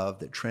thereof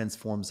that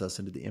transforms us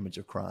into the image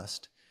of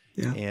Christ.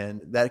 Yeah.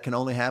 And that can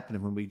only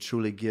happen when we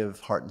truly give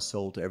heart and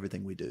soul to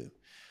everything we do.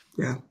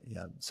 Yeah.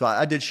 Yeah. So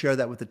I did share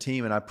that with the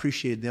team, and I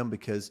appreciated them,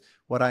 because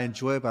what I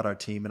enjoy about our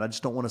team, and I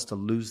just don't want us to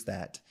lose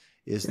that,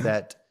 is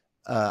that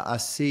I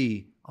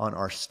see on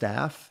our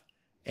staff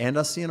and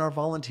I see in our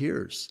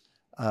volunteers,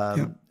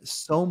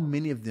 so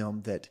many of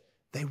them that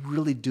they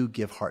really do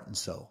give heart and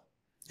soul.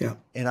 Yeah.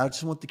 And I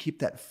just want to keep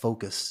that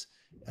focus,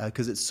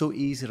 because it's so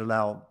easy to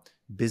allow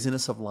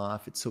busyness of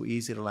life. It's so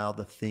easy to allow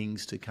the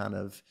things to kind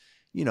of,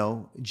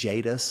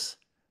 jade us.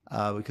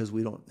 Because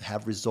we don't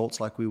have results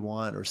like we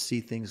want or see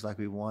things like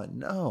we want.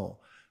 No,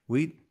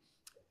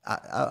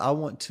 I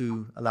want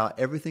to allow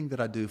everything that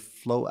I do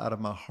flow out of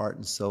my heart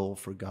and soul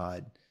for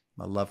God,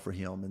 my love for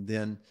Him, and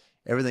then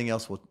everything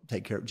else will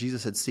take care of.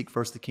 Jesus said, seek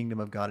first the kingdom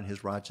of God and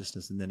His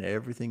righteousness, and then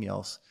everything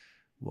else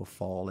will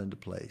fall into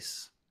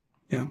place.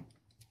 Yeah.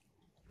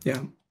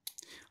 Yeah.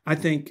 I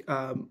think,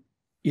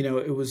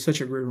 it was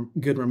such a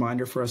good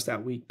reminder for us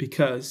that week,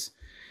 because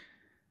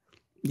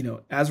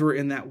as we're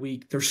in that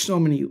week, there's so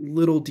many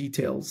little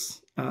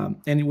details.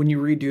 And when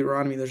you read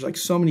Deuteronomy, there's like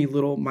so many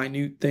little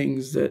minute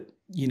things that,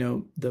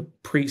 the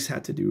priests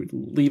had to do,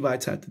 the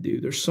Levites had to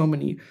do. There's so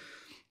many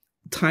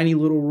tiny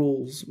little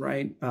rules,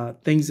 right?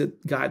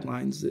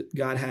 Guidelines that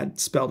God had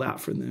spelled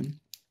out for them.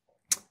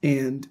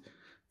 And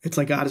it's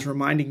like God is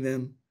reminding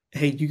them,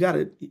 hey, you got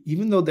to,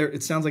 even though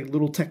it sounds like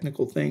little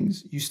technical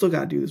things, you still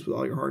got to do this with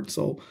all your heart and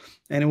soul.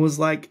 And it was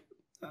like,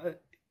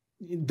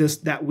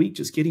 that week,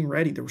 just getting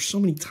ready, there were so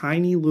many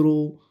tiny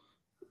little,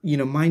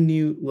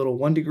 minute little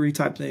 1 degree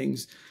type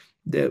things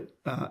that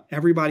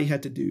everybody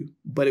had to do.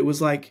 But it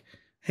was like,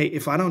 hey,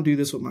 if I don't do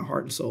this with my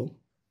heart and soul,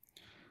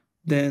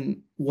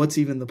 then what's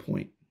even the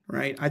point,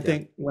 right? I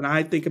think when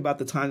I think about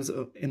the times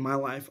in my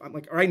life, I'm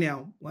like, right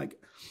now,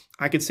 like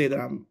I could say that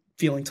I'm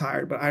feeling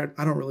tired, but I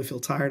don't really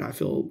feel tired. I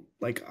feel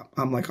like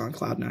I'm like on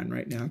cloud 9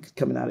 right now,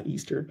 coming out of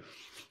Easter.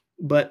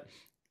 But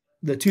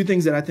the 2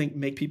 things that I think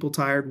make people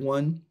tired,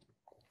 one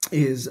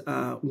is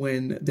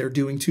when they're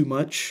doing too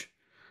much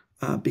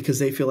because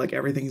they feel like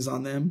everything is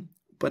on them.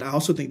 But I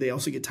also think they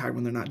also get tired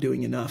when they're not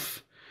doing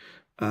enough.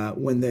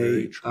 When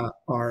they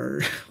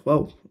are,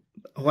 whoa,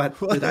 what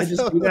did I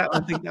just do that?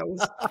 I think that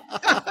was.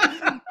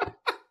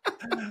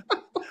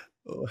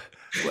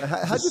 How'd you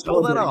Just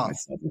pull that celebrating off?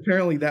 myself.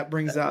 Apparently, that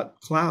brings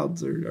out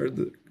clouds or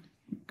the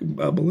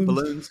balloons.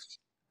 Balloons.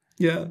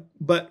 Yeah,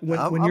 but when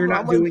you're I'm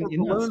not waiting doing for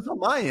enough, balloons on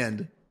my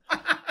end.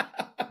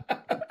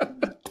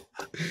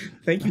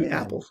 thank you, Man.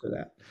 Apple, for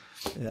that.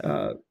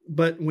 Yeah.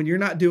 But when you're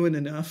not doing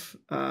enough,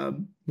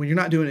 when you're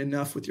not doing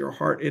enough with your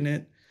heart in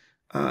it,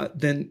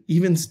 then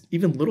even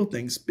little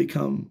things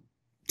become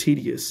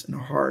tedious and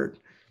hard.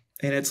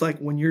 And it's like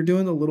when you're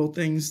doing the little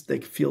things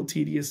that feel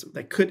tedious,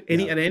 that could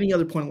Yeah. at any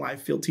other point in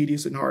life feel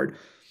tedious and hard.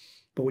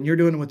 But when you're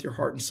doing it with your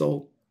heart and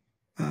soul,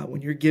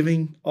 when you're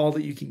giving all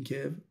that you can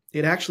give,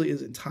 it actually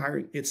is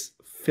entire. It's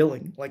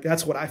filling. Like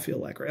that's what I feel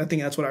like, right? I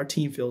think that's what our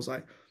team feels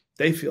like.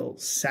 They feel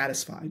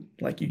satisfied,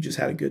 like you just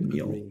had a good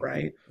meal, Agree.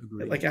 right?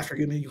 Agree. Like after a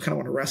good meal, you kind of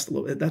want to rest a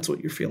little bit. That's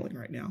what you're feeling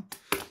right now.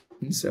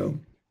 And so,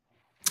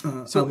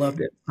 I loved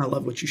it. I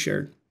love what you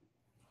shared.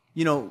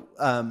 Out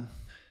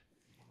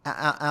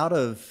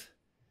of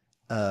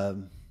a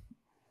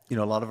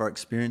lot of our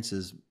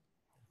experiences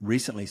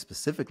recently,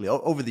 specifically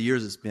over the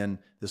years, it's been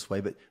this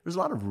way. But there's a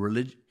lot of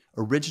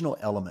original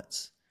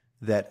elements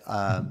that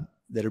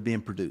that are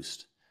being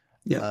produced.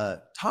 Yeah.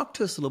 Talk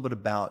to us a little bit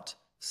about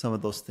some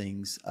of those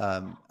things.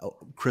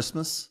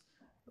 Christmas,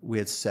 we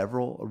had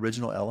several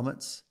original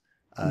elements.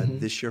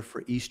 This year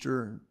for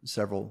Easter,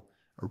 several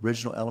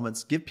original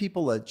elements. Give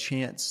people a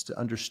chance to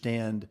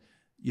understand,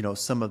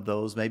 some of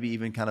those, maybe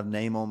even kind of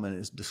name them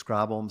and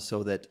describe them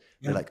so that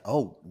they're like,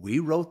 oh, we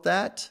wrote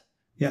that.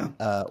 Yeah.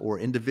 Or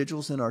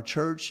individuals in our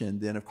church. And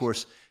then, of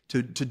course,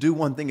 to do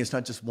one thing, it's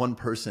not just one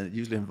person. It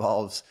usually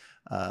involves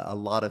a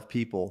lot of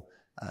people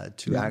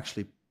to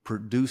actually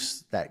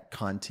produce that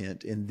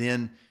content. And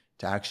then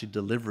to actually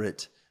deliver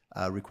it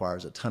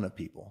requires a ton of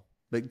people.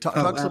 But talk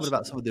a little bit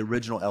about some of the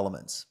original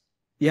elements.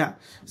 Yeah.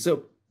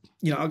 So,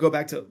 I'll go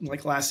back to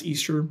like last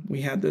Easter.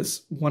 We had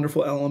this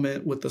wonderful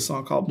element with the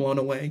song called Blown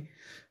Away.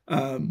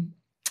 And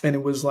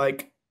it was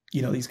like,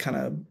 these kind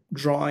of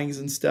drawings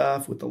and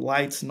stuff with the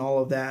lights and all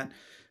of that.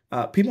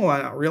 People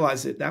might not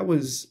realize it. That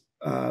was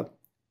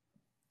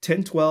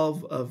 10,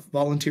 12 of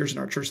volunteers in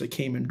our church that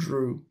came and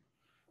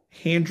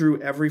hand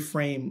drew every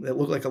frame that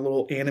looked like a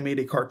little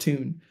animated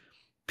cartoon.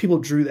 People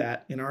drew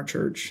that in our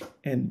church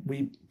and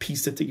we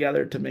pieced it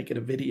together to make it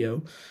a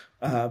video.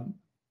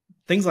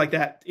 Things like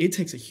that. It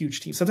takes a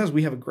huge team. Sometimes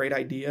we have a great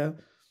idea,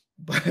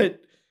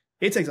 but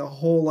it takes a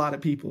whole lot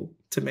of people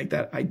to make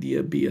that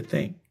idea be a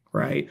thing,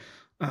 right?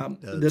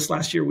 This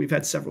last year, we've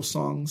had several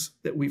songs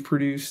that we've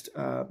produced.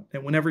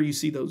 And whenever you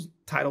see those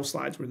title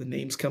slides where the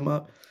names come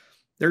up,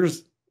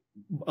 there's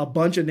a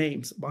bunch of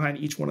names behind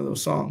each one of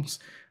those songs.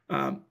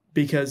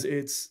 Because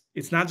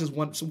it's not just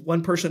one. So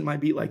one person might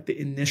be like the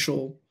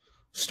initial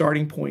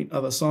starting point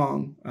of a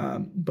song.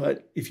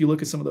 But if you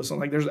look at some of those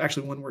songs, like there's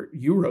actually one where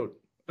you wrote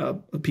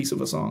a piece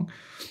of a song.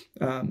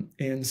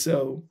 And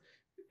so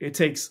it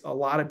takes a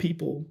lot of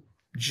people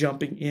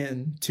jumping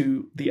in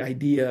to the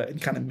idea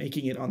and kind of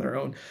making it on their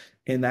own.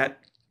 And that,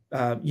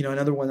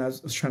 another one I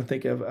was trying to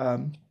think of,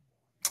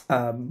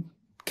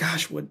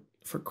 what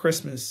for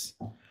Christmas?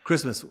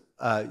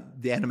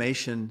 The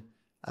animation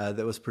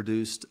that was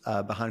produced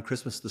behind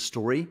Christmas, the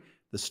story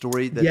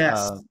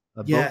that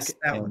a book,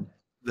 that one.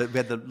 We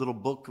had the little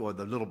book.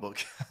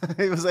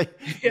 It was a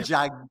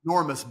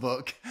ginormous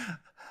book.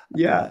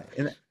 Yeah.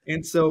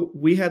 And so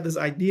we had this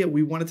idea.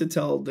 We wanted to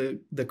tell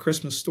the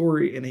Christmas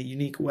story in a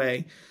unique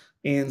way.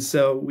 And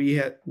so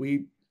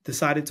we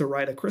decided to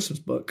write a Christmas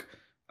book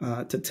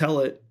to tell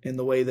it in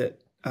the way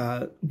that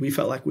we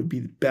felt like would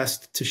be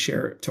best to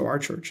share it to our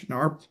church and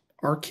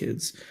our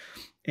kids.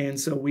 And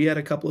so we had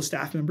a couple of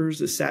staff members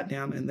that sat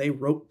down and they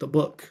wrote the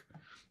book.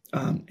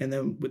 And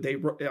then they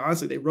wrote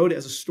it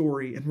as a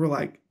story. And we're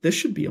like, this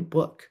should be a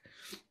book.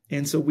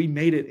 And so we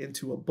made it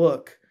into a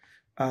book,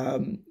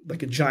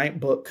 like a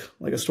giant book,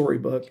 like a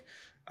storybook.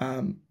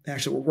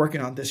 Actually, we're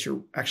working on this year,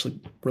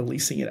 actually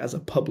releasing it as a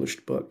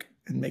published book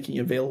and making it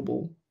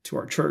available to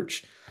our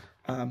church.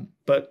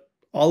 But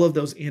all of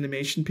those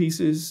animation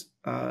pieces,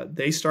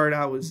 they started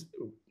out as,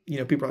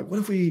 people are like, what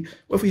if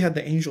we had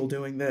the angel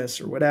doing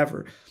this or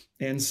whatever?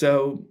 And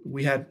so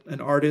we had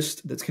an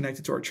artist that's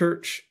connected to our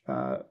church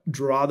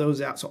draw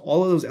those out. So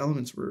all of those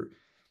elements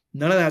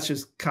none of that's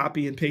just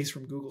copy and paste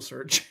from Google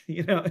search.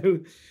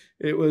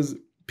 It was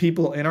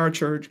people in our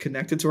church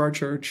connected to our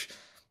church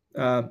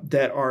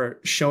that are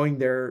showing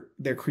their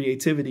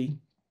creativity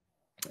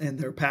and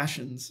their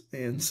passions.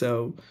 And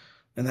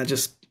that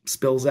just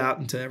spills out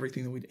into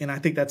everything and I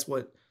think that's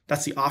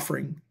the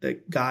offering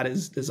that God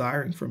is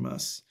desiring from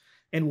us.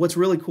 And what's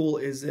really cool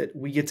is that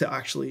we get to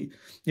actually,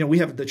 we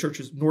have the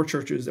churches, North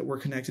churches that we're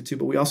connected to,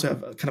 but we also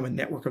have kind of a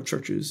network of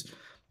churches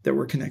that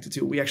we're connected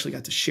to. We actually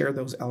got to share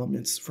those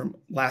elements from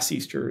last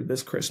Easter,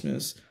 this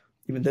Christmas,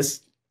 even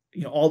this,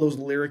 all those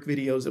lyric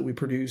videos that we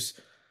produce,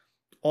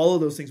 all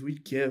of those things we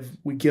give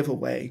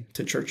away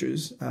to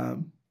churches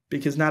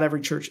because not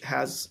every church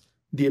has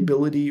the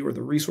ability or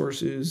the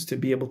resources to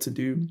be able to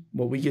do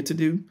what we get to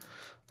do.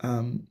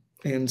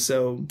 And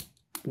so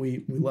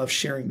we love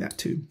sharing that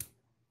too.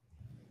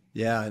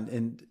 Yeah.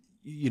 And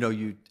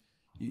you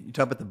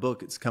talk about the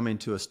book, it's coming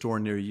to a store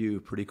near you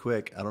pretty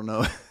quick. I don't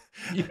know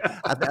Yeah.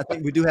 I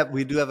think we do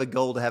have a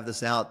goal to have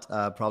this out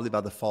probably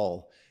by the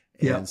fall,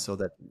 Yeah. and so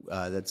that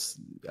that's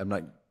I'm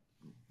not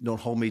don't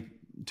hold me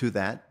to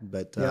that,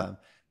 but Yeah.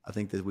 I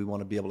think that we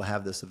want to be able to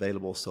have this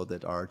available so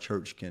that our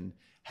church can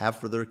have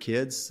for their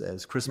kids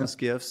as Yeah. Christmas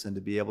gifts, and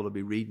to be able to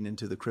be reading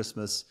into the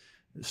Christmas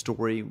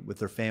story with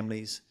their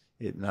families.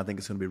 And I think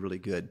it's going to be really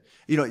good.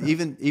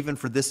 Even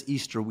for this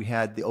Easter, we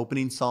had the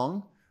opening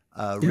song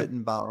Yeah.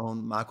 written by our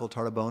own Michael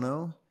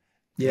Tartabono,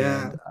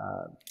 Yeah.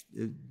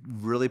 and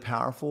really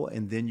powerful.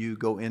 And then you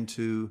go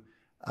into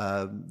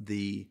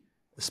the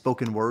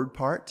spoken word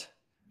part.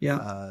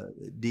 Yeah.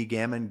 D.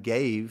 Gammon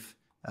gave,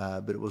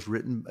 but it was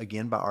written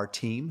again by our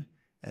team,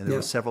 and there Yeah.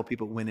 were several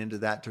people who went into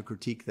that to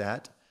critique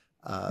that.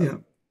 Yeah.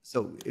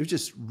 So it was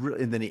just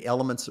really, and then the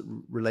elements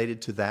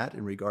related to that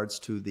in regards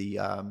to the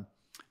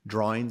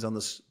drawings on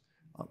the,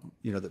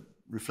 that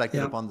reflected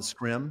Yeah. upon the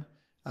scrim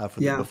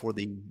Yeah. before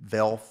the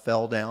veil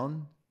fell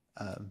down.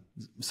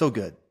 So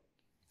good.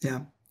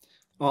 Yeah.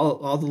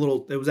 All the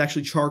little, it was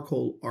actually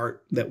charcoal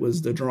art that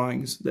was the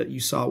drawings that you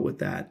saw with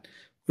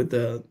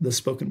the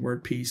spoken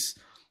word piece.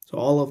 So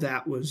all of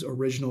that was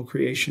original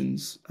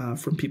creations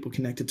from people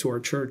connected to our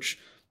church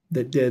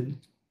that did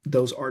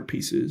those art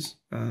pieces.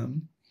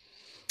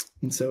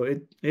 And so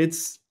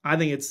I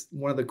think it's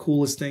one of the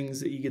coolest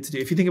things that you get to do.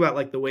 If you think about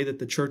like the way that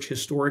the church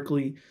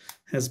historically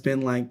has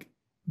been like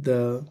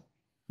the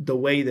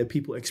way that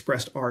people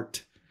expressed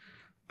art,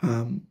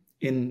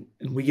 and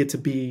we get to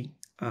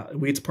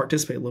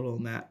participate a little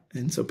in that.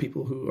 And so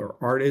people who are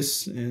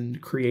artists and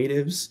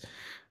creatives,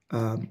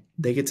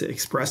 they get to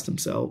express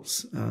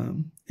themselves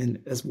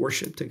in as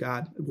worship to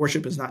God.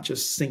 Worship is not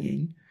just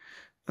singing;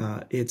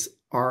 it's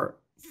our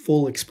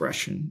full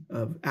expression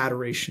of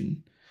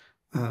adoration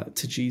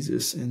to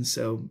Jesus. And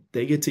so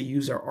they get to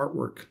use our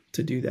artwork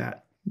to do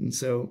that. And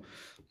so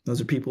those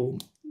are people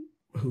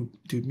who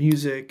do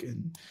music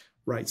and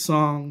write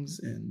songs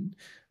and,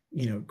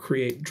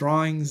 create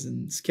drawings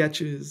and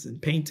sketches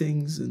and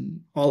paintings,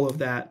 and all of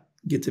that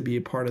get to be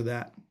a part of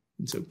that.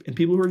 And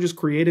people who are just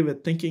creative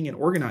at thinking and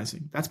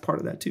organizing, that's part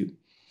of that too.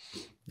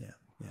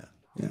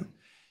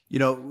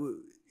 Yeah.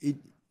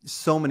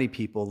 So many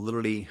people,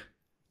 literally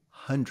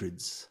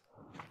hundreds.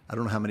 I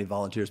don't know how many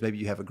volunteers. Maybe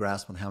you have a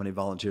grasp on how many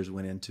volunteers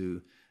went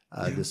into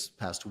this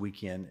past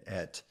weekend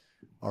at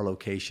our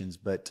locations.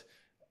 But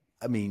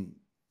I mean,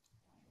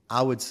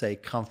 I would say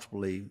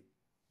comfortably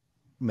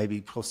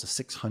maybe close to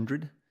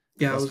 600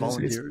 plus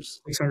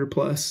volunteers. 600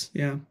 plus.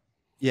 Yeah.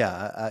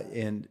 Yeah.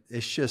 And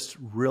it's just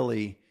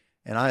really,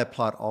 and I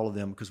applaud all of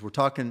them because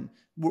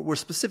we're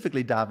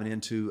specifically diving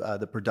into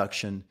the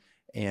production,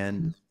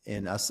 and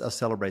I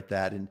celebrate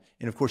that. And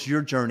of course,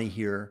 your journey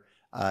here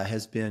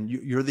has been,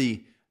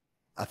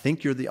 I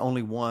think you're the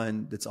only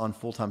one that's on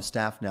full-time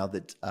staff now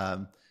that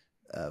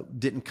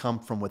didn't come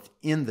from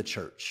within the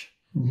church.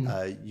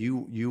 Mm-hmm.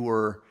 You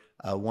were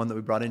one that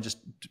we brought in just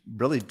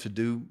really to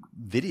do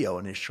video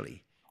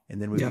initially,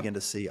 and then we began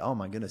to see, oh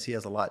my goodness, he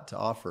has a lot to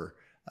offer.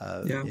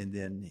 And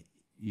then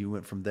you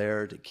went from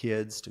there to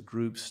kids, to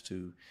groups,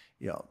 to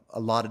a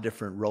lot of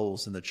different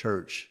roles in the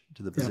church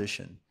to the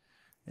position.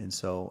 And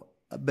so,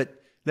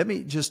 but let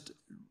me just,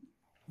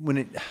 when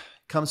it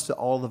comes to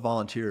all the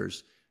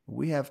volunteers,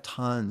 we have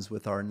tons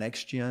with our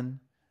next gen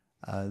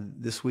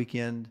this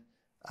weekend.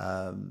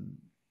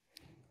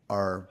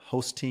 Our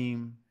host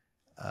team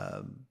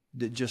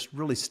that just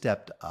really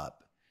stepped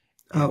up.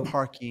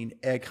 Parking,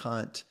 egg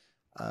hunt,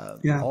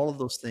 all of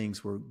those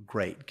things were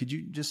great. Could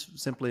you just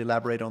simply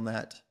elaborate on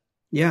that?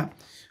 Yeah.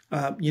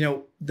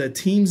 The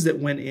teams that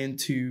went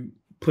into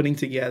putting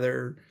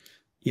together,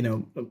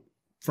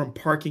 from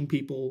parking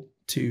people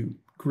to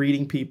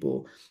greeting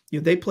people,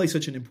 they play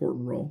such an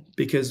important role,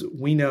 because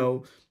we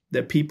know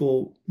that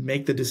people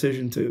make the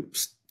decision to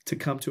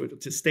come to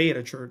it, to stay at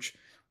a church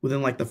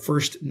within like the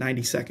first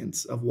 90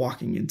 seconds of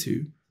walking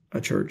into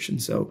a church.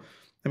 And so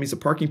that means the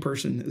parking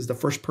person is the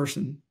first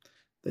person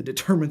that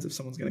determines if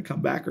someone's going to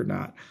come back or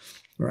not,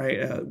 right?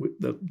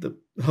 The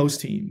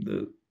host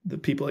team, the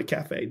people at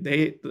cafe,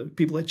 the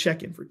people at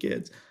check-in for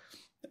kids,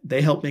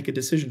 they help make a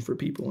decision for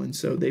people. And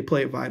so they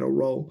play a vital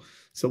role.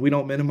 So we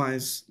don't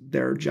minimize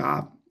their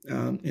job.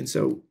 And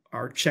so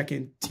our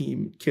check-in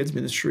team, kids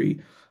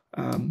ministry,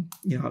 I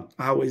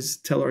always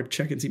tell our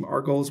check-in team,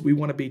 our goal is we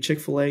want to be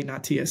Chick-fil-A,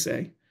 not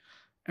TSA.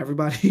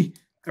 Everybody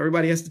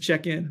has to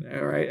check in.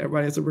 All right.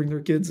 Everybody has to bring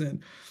their kids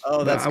in.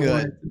 Oh, that's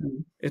good.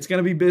 It's going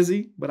to be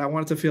busy, but I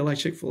want it to feel like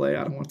Chick-fil-A.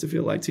 I don't want it to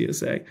feel like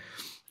TSA.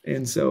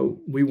 And so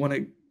we want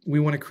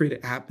to create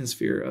an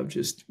atmosphere of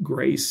just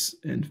grace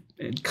and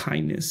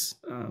kindness.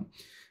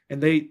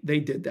 And they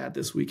did that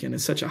this weekend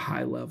at such a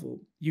high level.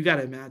 You got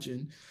to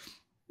imagine,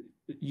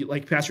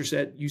 like Pastor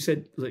said, you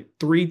said like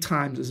 3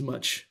 times as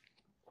much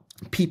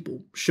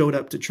people showed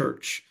up to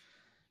church.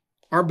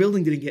 Our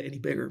building didn't get any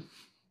bigger.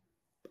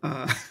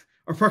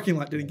 Our parking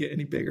lot didn't get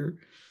any bigger.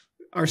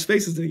 Our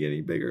spaces didn't get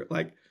any bigger.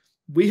 Like,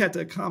 we had to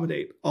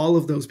accommodate all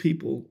of those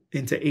people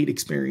into 8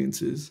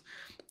 experiences.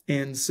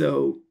 And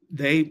so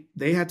they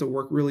had to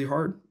work really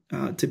hard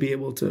to be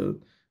able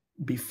to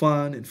be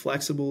fun and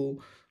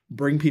flexible,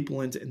 bring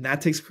people into, and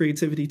that takes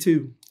creativity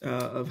too,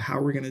 of how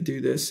we're going to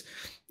do this.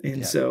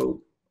 And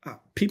so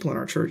people in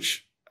our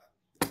church,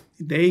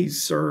 they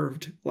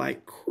served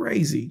like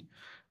crazy.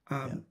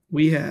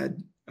 We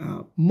had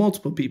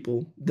multiple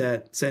people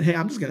that said, hey,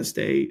 I'm just going to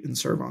stay and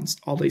serve on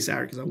all day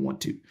Saturday because I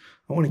want to.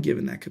 I want to give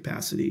in that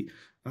capacity.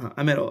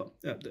 I met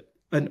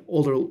an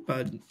older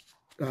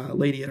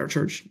lady at our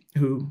church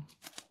who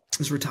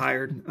is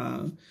retired,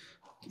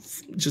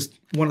 just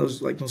one of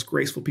those like most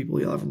graceful people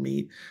you'll ever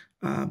meet.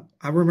 I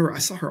remember I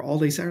saw her all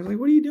day Saturday. Like,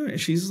 what are you doing?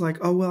 And she's like,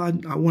 oh, well,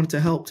 I wanted to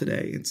help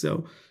today. And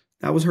so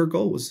that was her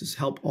goal, was just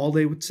help all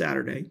day with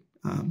Saturday.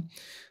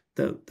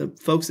 The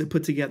folks that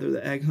put together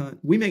the egg hunt,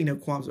 we make no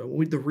qualms.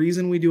 The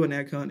reason we do an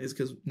egg hunt is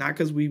not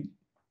because we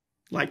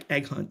like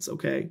egg hunts.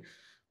 Okay.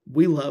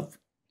 We love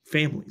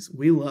families.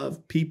 We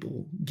love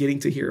people getting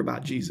to hear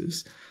about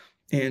Jesus.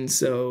 And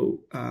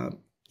so,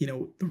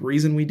 the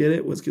reason we did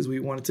it was because we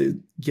wanted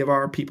to give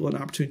our people an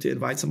opportunity to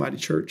invite somebody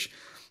to church.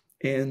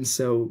 And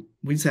so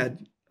we just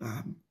had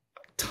a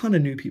ton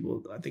of new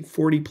people, I think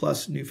 40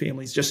 plus new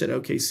families just at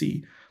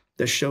OKC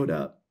that showed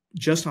up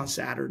just on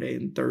Saturday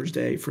and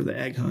Thursday for the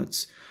egg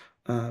hunts,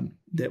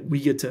 that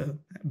we get to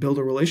build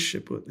a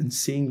relationship with and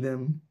seeing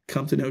them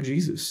come to know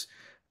Jesus.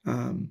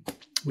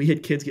 We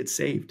had kids get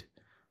saved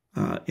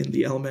in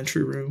the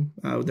elementary room.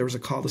 There was a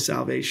call to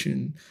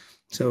salvation.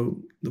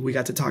 So we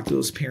got to talk to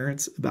those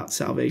parents about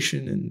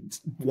salvation and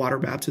water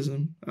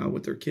baptism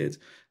with their kids.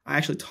 I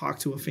actually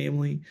talked to a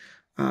family.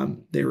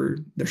 Their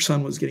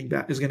son is going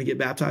to get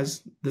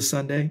baptized this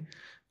Sunday.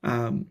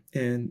 And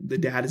the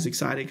dad is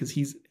excited because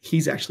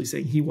he's actually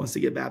saying he wants to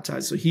get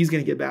baptized. So he's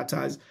going to get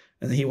baptized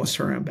and then he wants to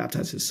turn around and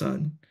baptize his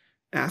son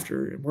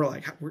after. And we're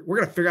like, we're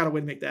going to figure out a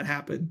way to make that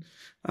happen.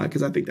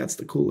 Cause I think that's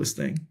the coolest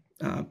thing.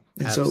 And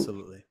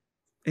Absolutely. So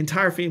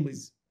entire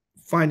families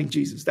finding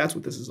Jesus, that's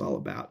what this is all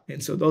about.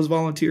 And so those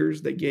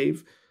volunteers that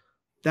gave,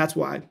 that's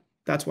why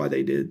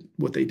they did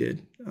what they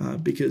did,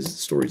 because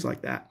stories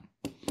like that.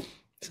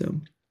 So,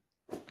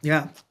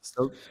 yeah.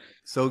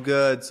 So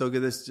good. So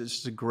good. This is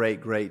just a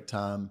great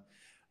time.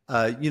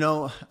 Tell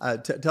us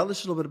a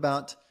little bit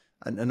about,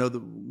 I know that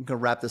we're going to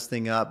wrap this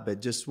thing up,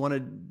 but just want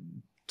to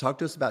talk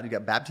to us about, you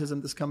got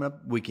baptism this coming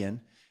up weekend.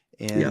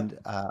 And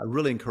I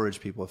really encourage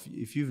people,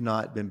 if you've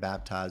not been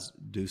baptized,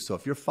 do so.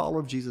 If you're a follower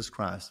of Jesus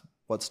Christ,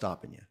 what's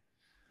stopping you?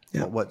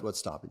 Yeah. What's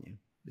stopping you?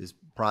 Is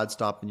pride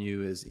stopping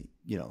you? Is,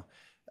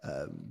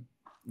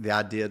 the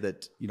idea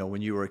that,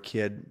 when you were a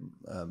kid,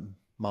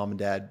 mom and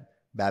dad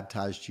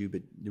baptized you,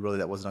 but really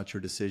that was not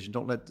your decision.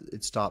 Don't let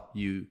it stop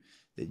you,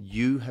 that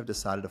you have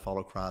decided to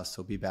follow Christ,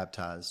 so be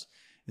baptized.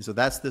 And so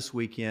that's this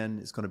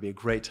weekend. It's going to be a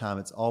great time.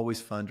 It's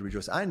always fun to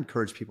rejoice. I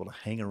encourage people to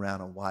hang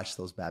around and watch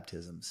those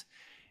baptisms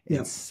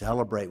and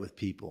celebrate with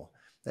people.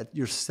 That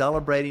you're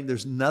celebrating.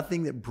 There's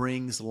nothing that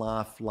brings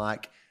life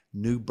like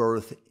new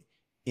birth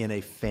in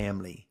a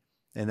family.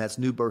 And that's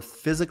new birth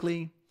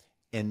physically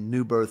and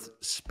new birth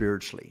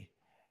spiritually.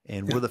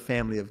 And we're the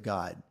family of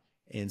God.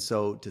 And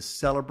so to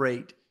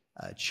celebrate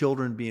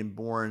children being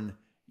born,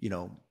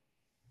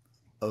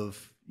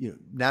 of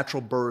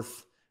natural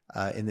birth,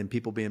 and then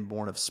people being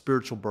born of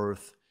spiritual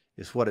birth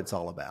is what it's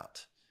all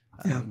about,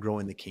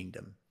 growing the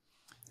kingdom.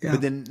 Yeah.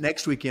 But then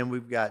next weekend, we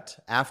got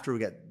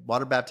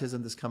water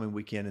baptism this coming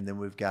weekend, and then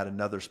we've got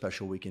another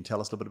special weekend. Tell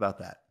us a little bit about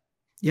that.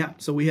 Yeah,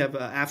 so we have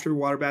after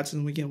water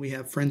baptism weekend, we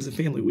have friends and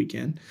family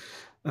weekend.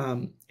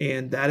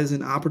 And that is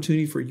an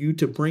opportunity for you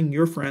to bring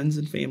your friends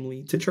and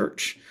family to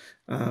church.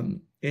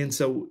 And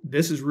so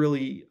this is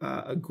really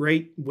a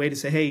great way to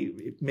say,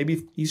 hey,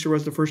 maybe Easter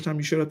was the first time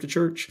you showed up to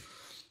church,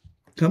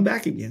 come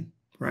back again,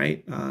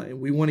 right? And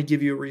we want to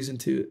give you a reason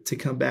to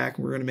come back.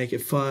 We're going to make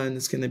it fun.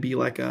 It's going to be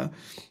like a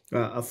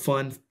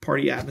fun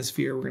party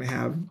atmosphere. We're going to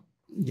have,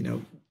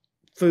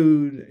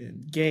 food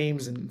and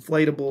games and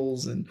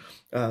inflatables and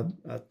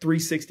a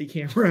 360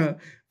 camera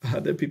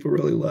that people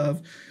really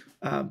love.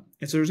 And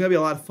so there's going to be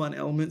a lot of fun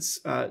elements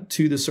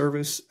to the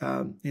service.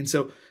 And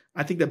so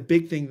I think the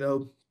big thing,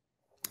 though,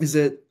 is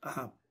that,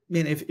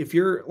 if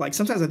you're like,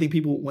 sometimes I think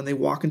people, when they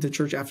walk into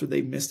church after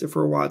they missed it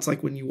for a while, it's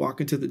like when you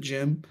walk into the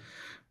gym,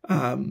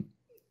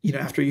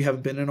 after you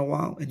haven't been in a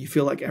while and you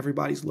feel like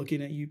everybody's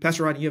looking at you.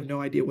 Pastor Rodney, you have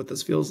no idea what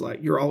this feels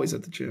like. You're always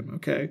at the gym,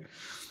 okay?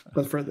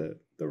 But for the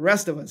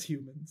rest of us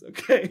humans,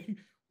 okay,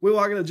 we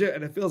walk in the gym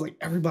and it feels like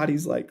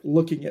everybody's like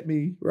looking at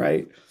me,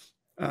 right?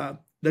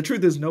 The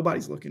truth is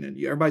nobody's looking at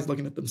you. Everybody's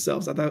looking at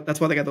themselves. That's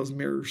why they got those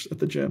mirrors at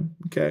the gym,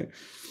 okay?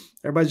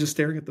 Everybody's just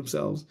staring at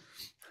themselves.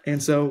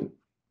 And so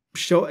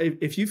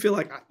if you feel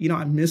like,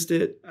 I missed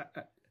it,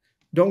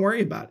 don't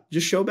worry about it.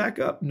 Just show back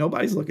up.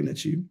 Nobody's looking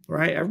at you,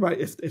 right?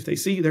 Everybody, if they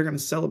see you, they're going to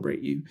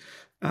celebrate you.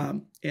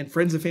 And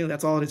friends and family,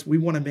 that's all it is. We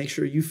want to make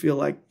sure you feel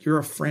like you're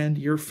a friend,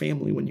 you're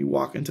family when you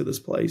walk into this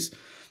place.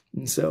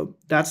 And so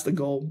that's the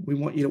goal. We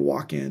want you to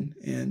walk in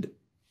and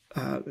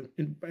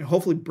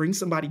hopefully bring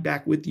somebody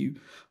back with you.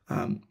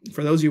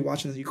 For those of you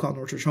watching that you call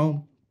North Church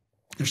home,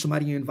 there's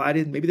somebody you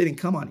invited. Maybe they didn't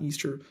come on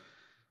Easter.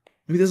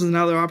 Maybe this is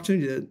another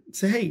opportunity to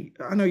say, hey,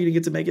 I know you didn't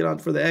get to make it on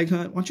for the egg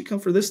hunt. Why don't you come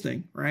for this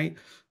thing, right?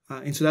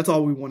 And so that's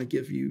all we want to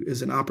give you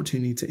is an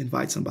opportunity to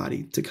invite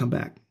somebody to come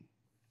back.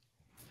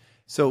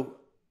 So,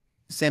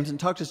 Samson,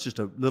 talk to us just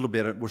a little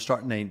bit. We're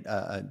starting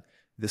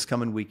this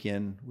coming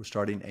weekend, we're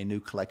starting a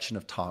new collection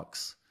of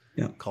talks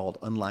called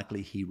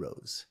Unlikely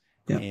Heroes.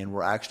 Yeah. And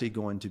we're actually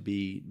going to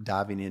be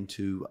diving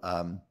into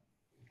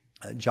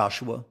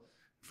Joshua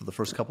for the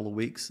first couple of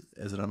weeks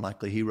as an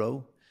unlikely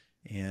hero.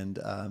 And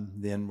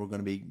then we're going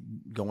to be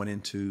going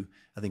into,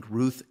 I think,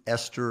 Ruth,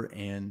 Esther,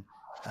 and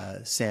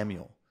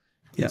Samuel.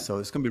 Yeah. So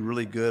it's going to be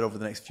really good over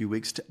the next few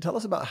weeks. Tell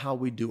us about how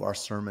we do our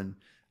sermon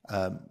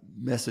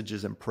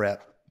messages and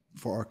prep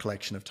for our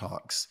collection of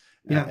talks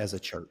as a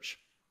church.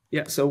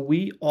 Yeah. So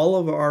all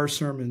of our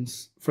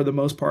sermons, for the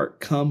most part,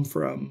 come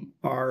from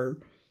our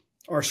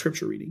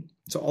scripture reading.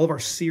 So all of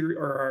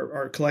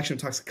our collection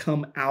of talks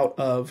come out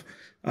of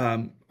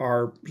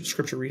our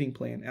scripture reading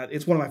plan.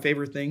 It's one of my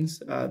favorite things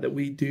that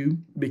we do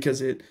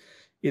because it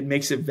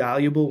makes it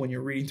valuable when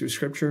you're reading through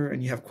scripture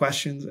and you have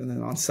questions. And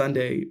then on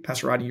Sunday,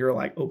 Pastor Rodney, you're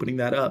like opening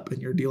that up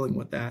and you're dealing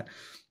with that.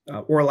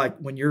 Or like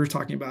when you're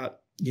talking about,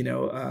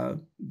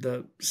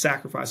 the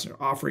sacrifice and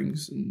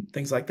offerings and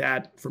things like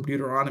that from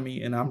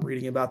Deuteronomy, and I'm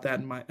reading about that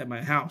at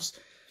my house.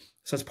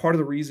 So that's part of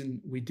the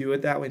reason we do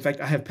it that way. In fact,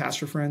 I have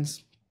pastor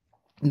friends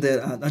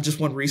that not just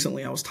one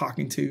recently I was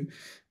talking to,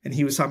 and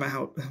he was talking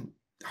about how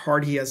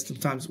hard he has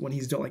sometimes when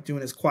he's doing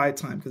his quiet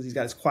time, because he's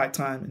got his quiet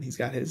time and he's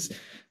got his,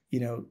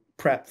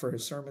 prep for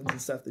his sermons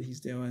and stuff that he's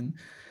doing.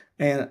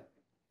 And,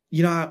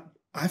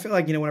 I feel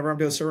like, whenever I'm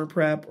doing sermon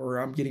prep or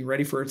I'm getting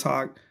ready for a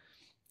talk,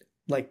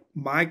 like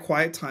my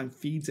quiet time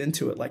feeds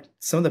into it. Like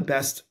some of the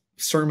best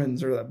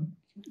sermons or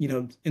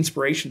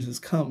inspirations has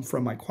come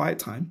from my quiet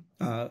time,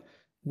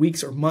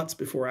 weeks or months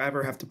before I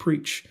ever have to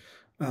preach.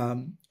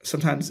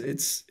 Sometimes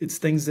it's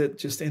things that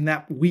just in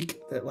that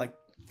week that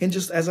and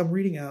just as I'm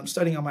reading and I'm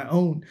studying on my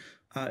own,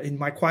 in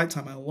my quiet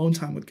time, my alone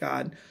time with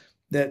God,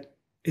 that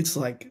it's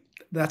like,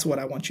 that's what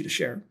I want you to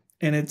share.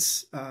 And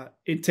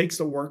it takes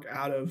the work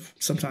out of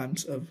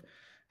sometimes of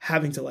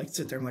having to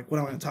sit there and what do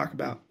I want to talk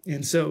about?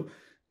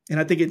 And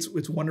I think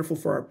it's wonderful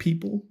for our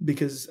people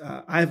because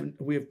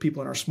we have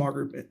people in our small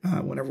group.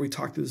 Whenever we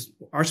talk to this,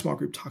 our small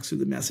group talks through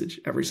the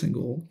message every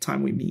single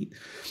time we meet.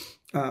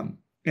 And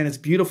it's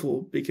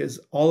beautiful because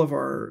all of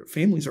our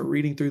families are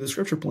reading through the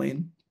scripture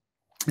plan.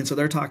 And so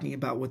they're talking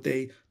about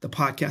the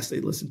podcast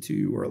they listen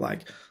to or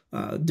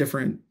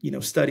different,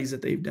 studies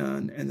that they've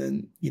done. And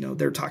then,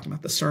 they're talking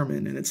about the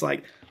sermon and it's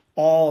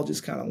all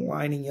just kind of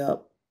lining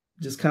up,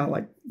 just kind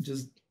of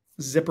just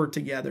zipper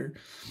together.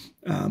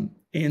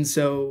 And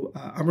so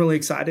I'm really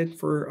excited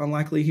for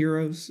Unlikely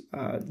Heroes.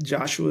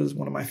 Joshua is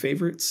one of my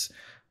favorites.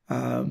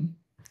 So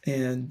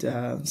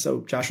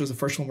Joshua is the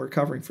first one we're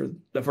covering for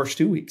the first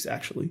 2 weeks,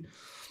 actually,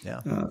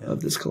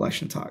 of this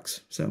collection of talks.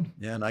 So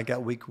and I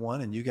got week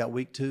 1 and you got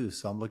week 2.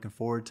 So I'm looking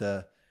forward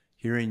to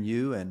hearing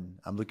you, and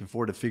I'm looking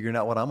forward to figuring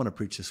out what I'm going to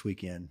preach this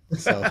weekend.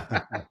 So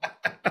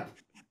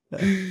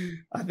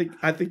I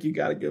think you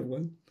got a good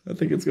one. I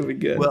think it's going to be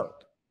good. Well,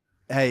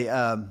 hey,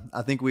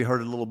 I think we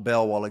heard a little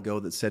bell a while ago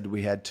that said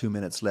we had 2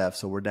 minutes left.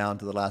 So we're down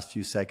to the last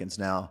few seconds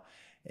now.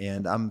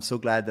 And I'm so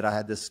glad that I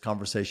had this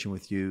conversation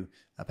with you,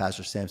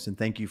 Pastor Samson.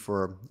 Thank you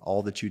for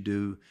all that you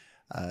do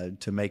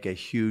to make a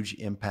huge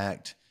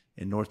impact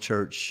in North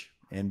Church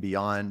and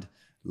beyond.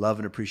 Love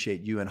and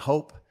appreciate you and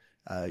Hope,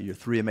 your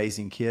 3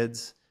 amazing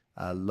kids.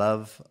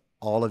 Love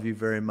all of you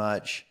very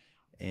much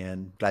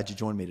and glad you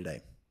joined me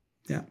today.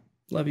 Yeah.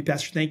 Love you,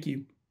 Pastor. Thank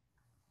you.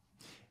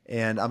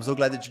 And I'm so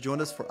glad that you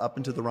joined us for Up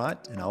and to the Right,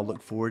 and I'll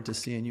look forward to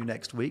seeing you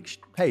next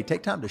week. Hey,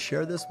 take time to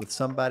share this with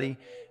somebody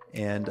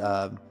and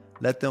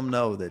let them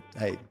know that,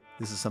 hey,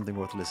 this is something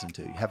worth listening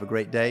to. Have a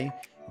great day,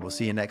 and we'll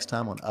see you next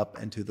time on Up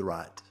and to the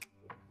Right.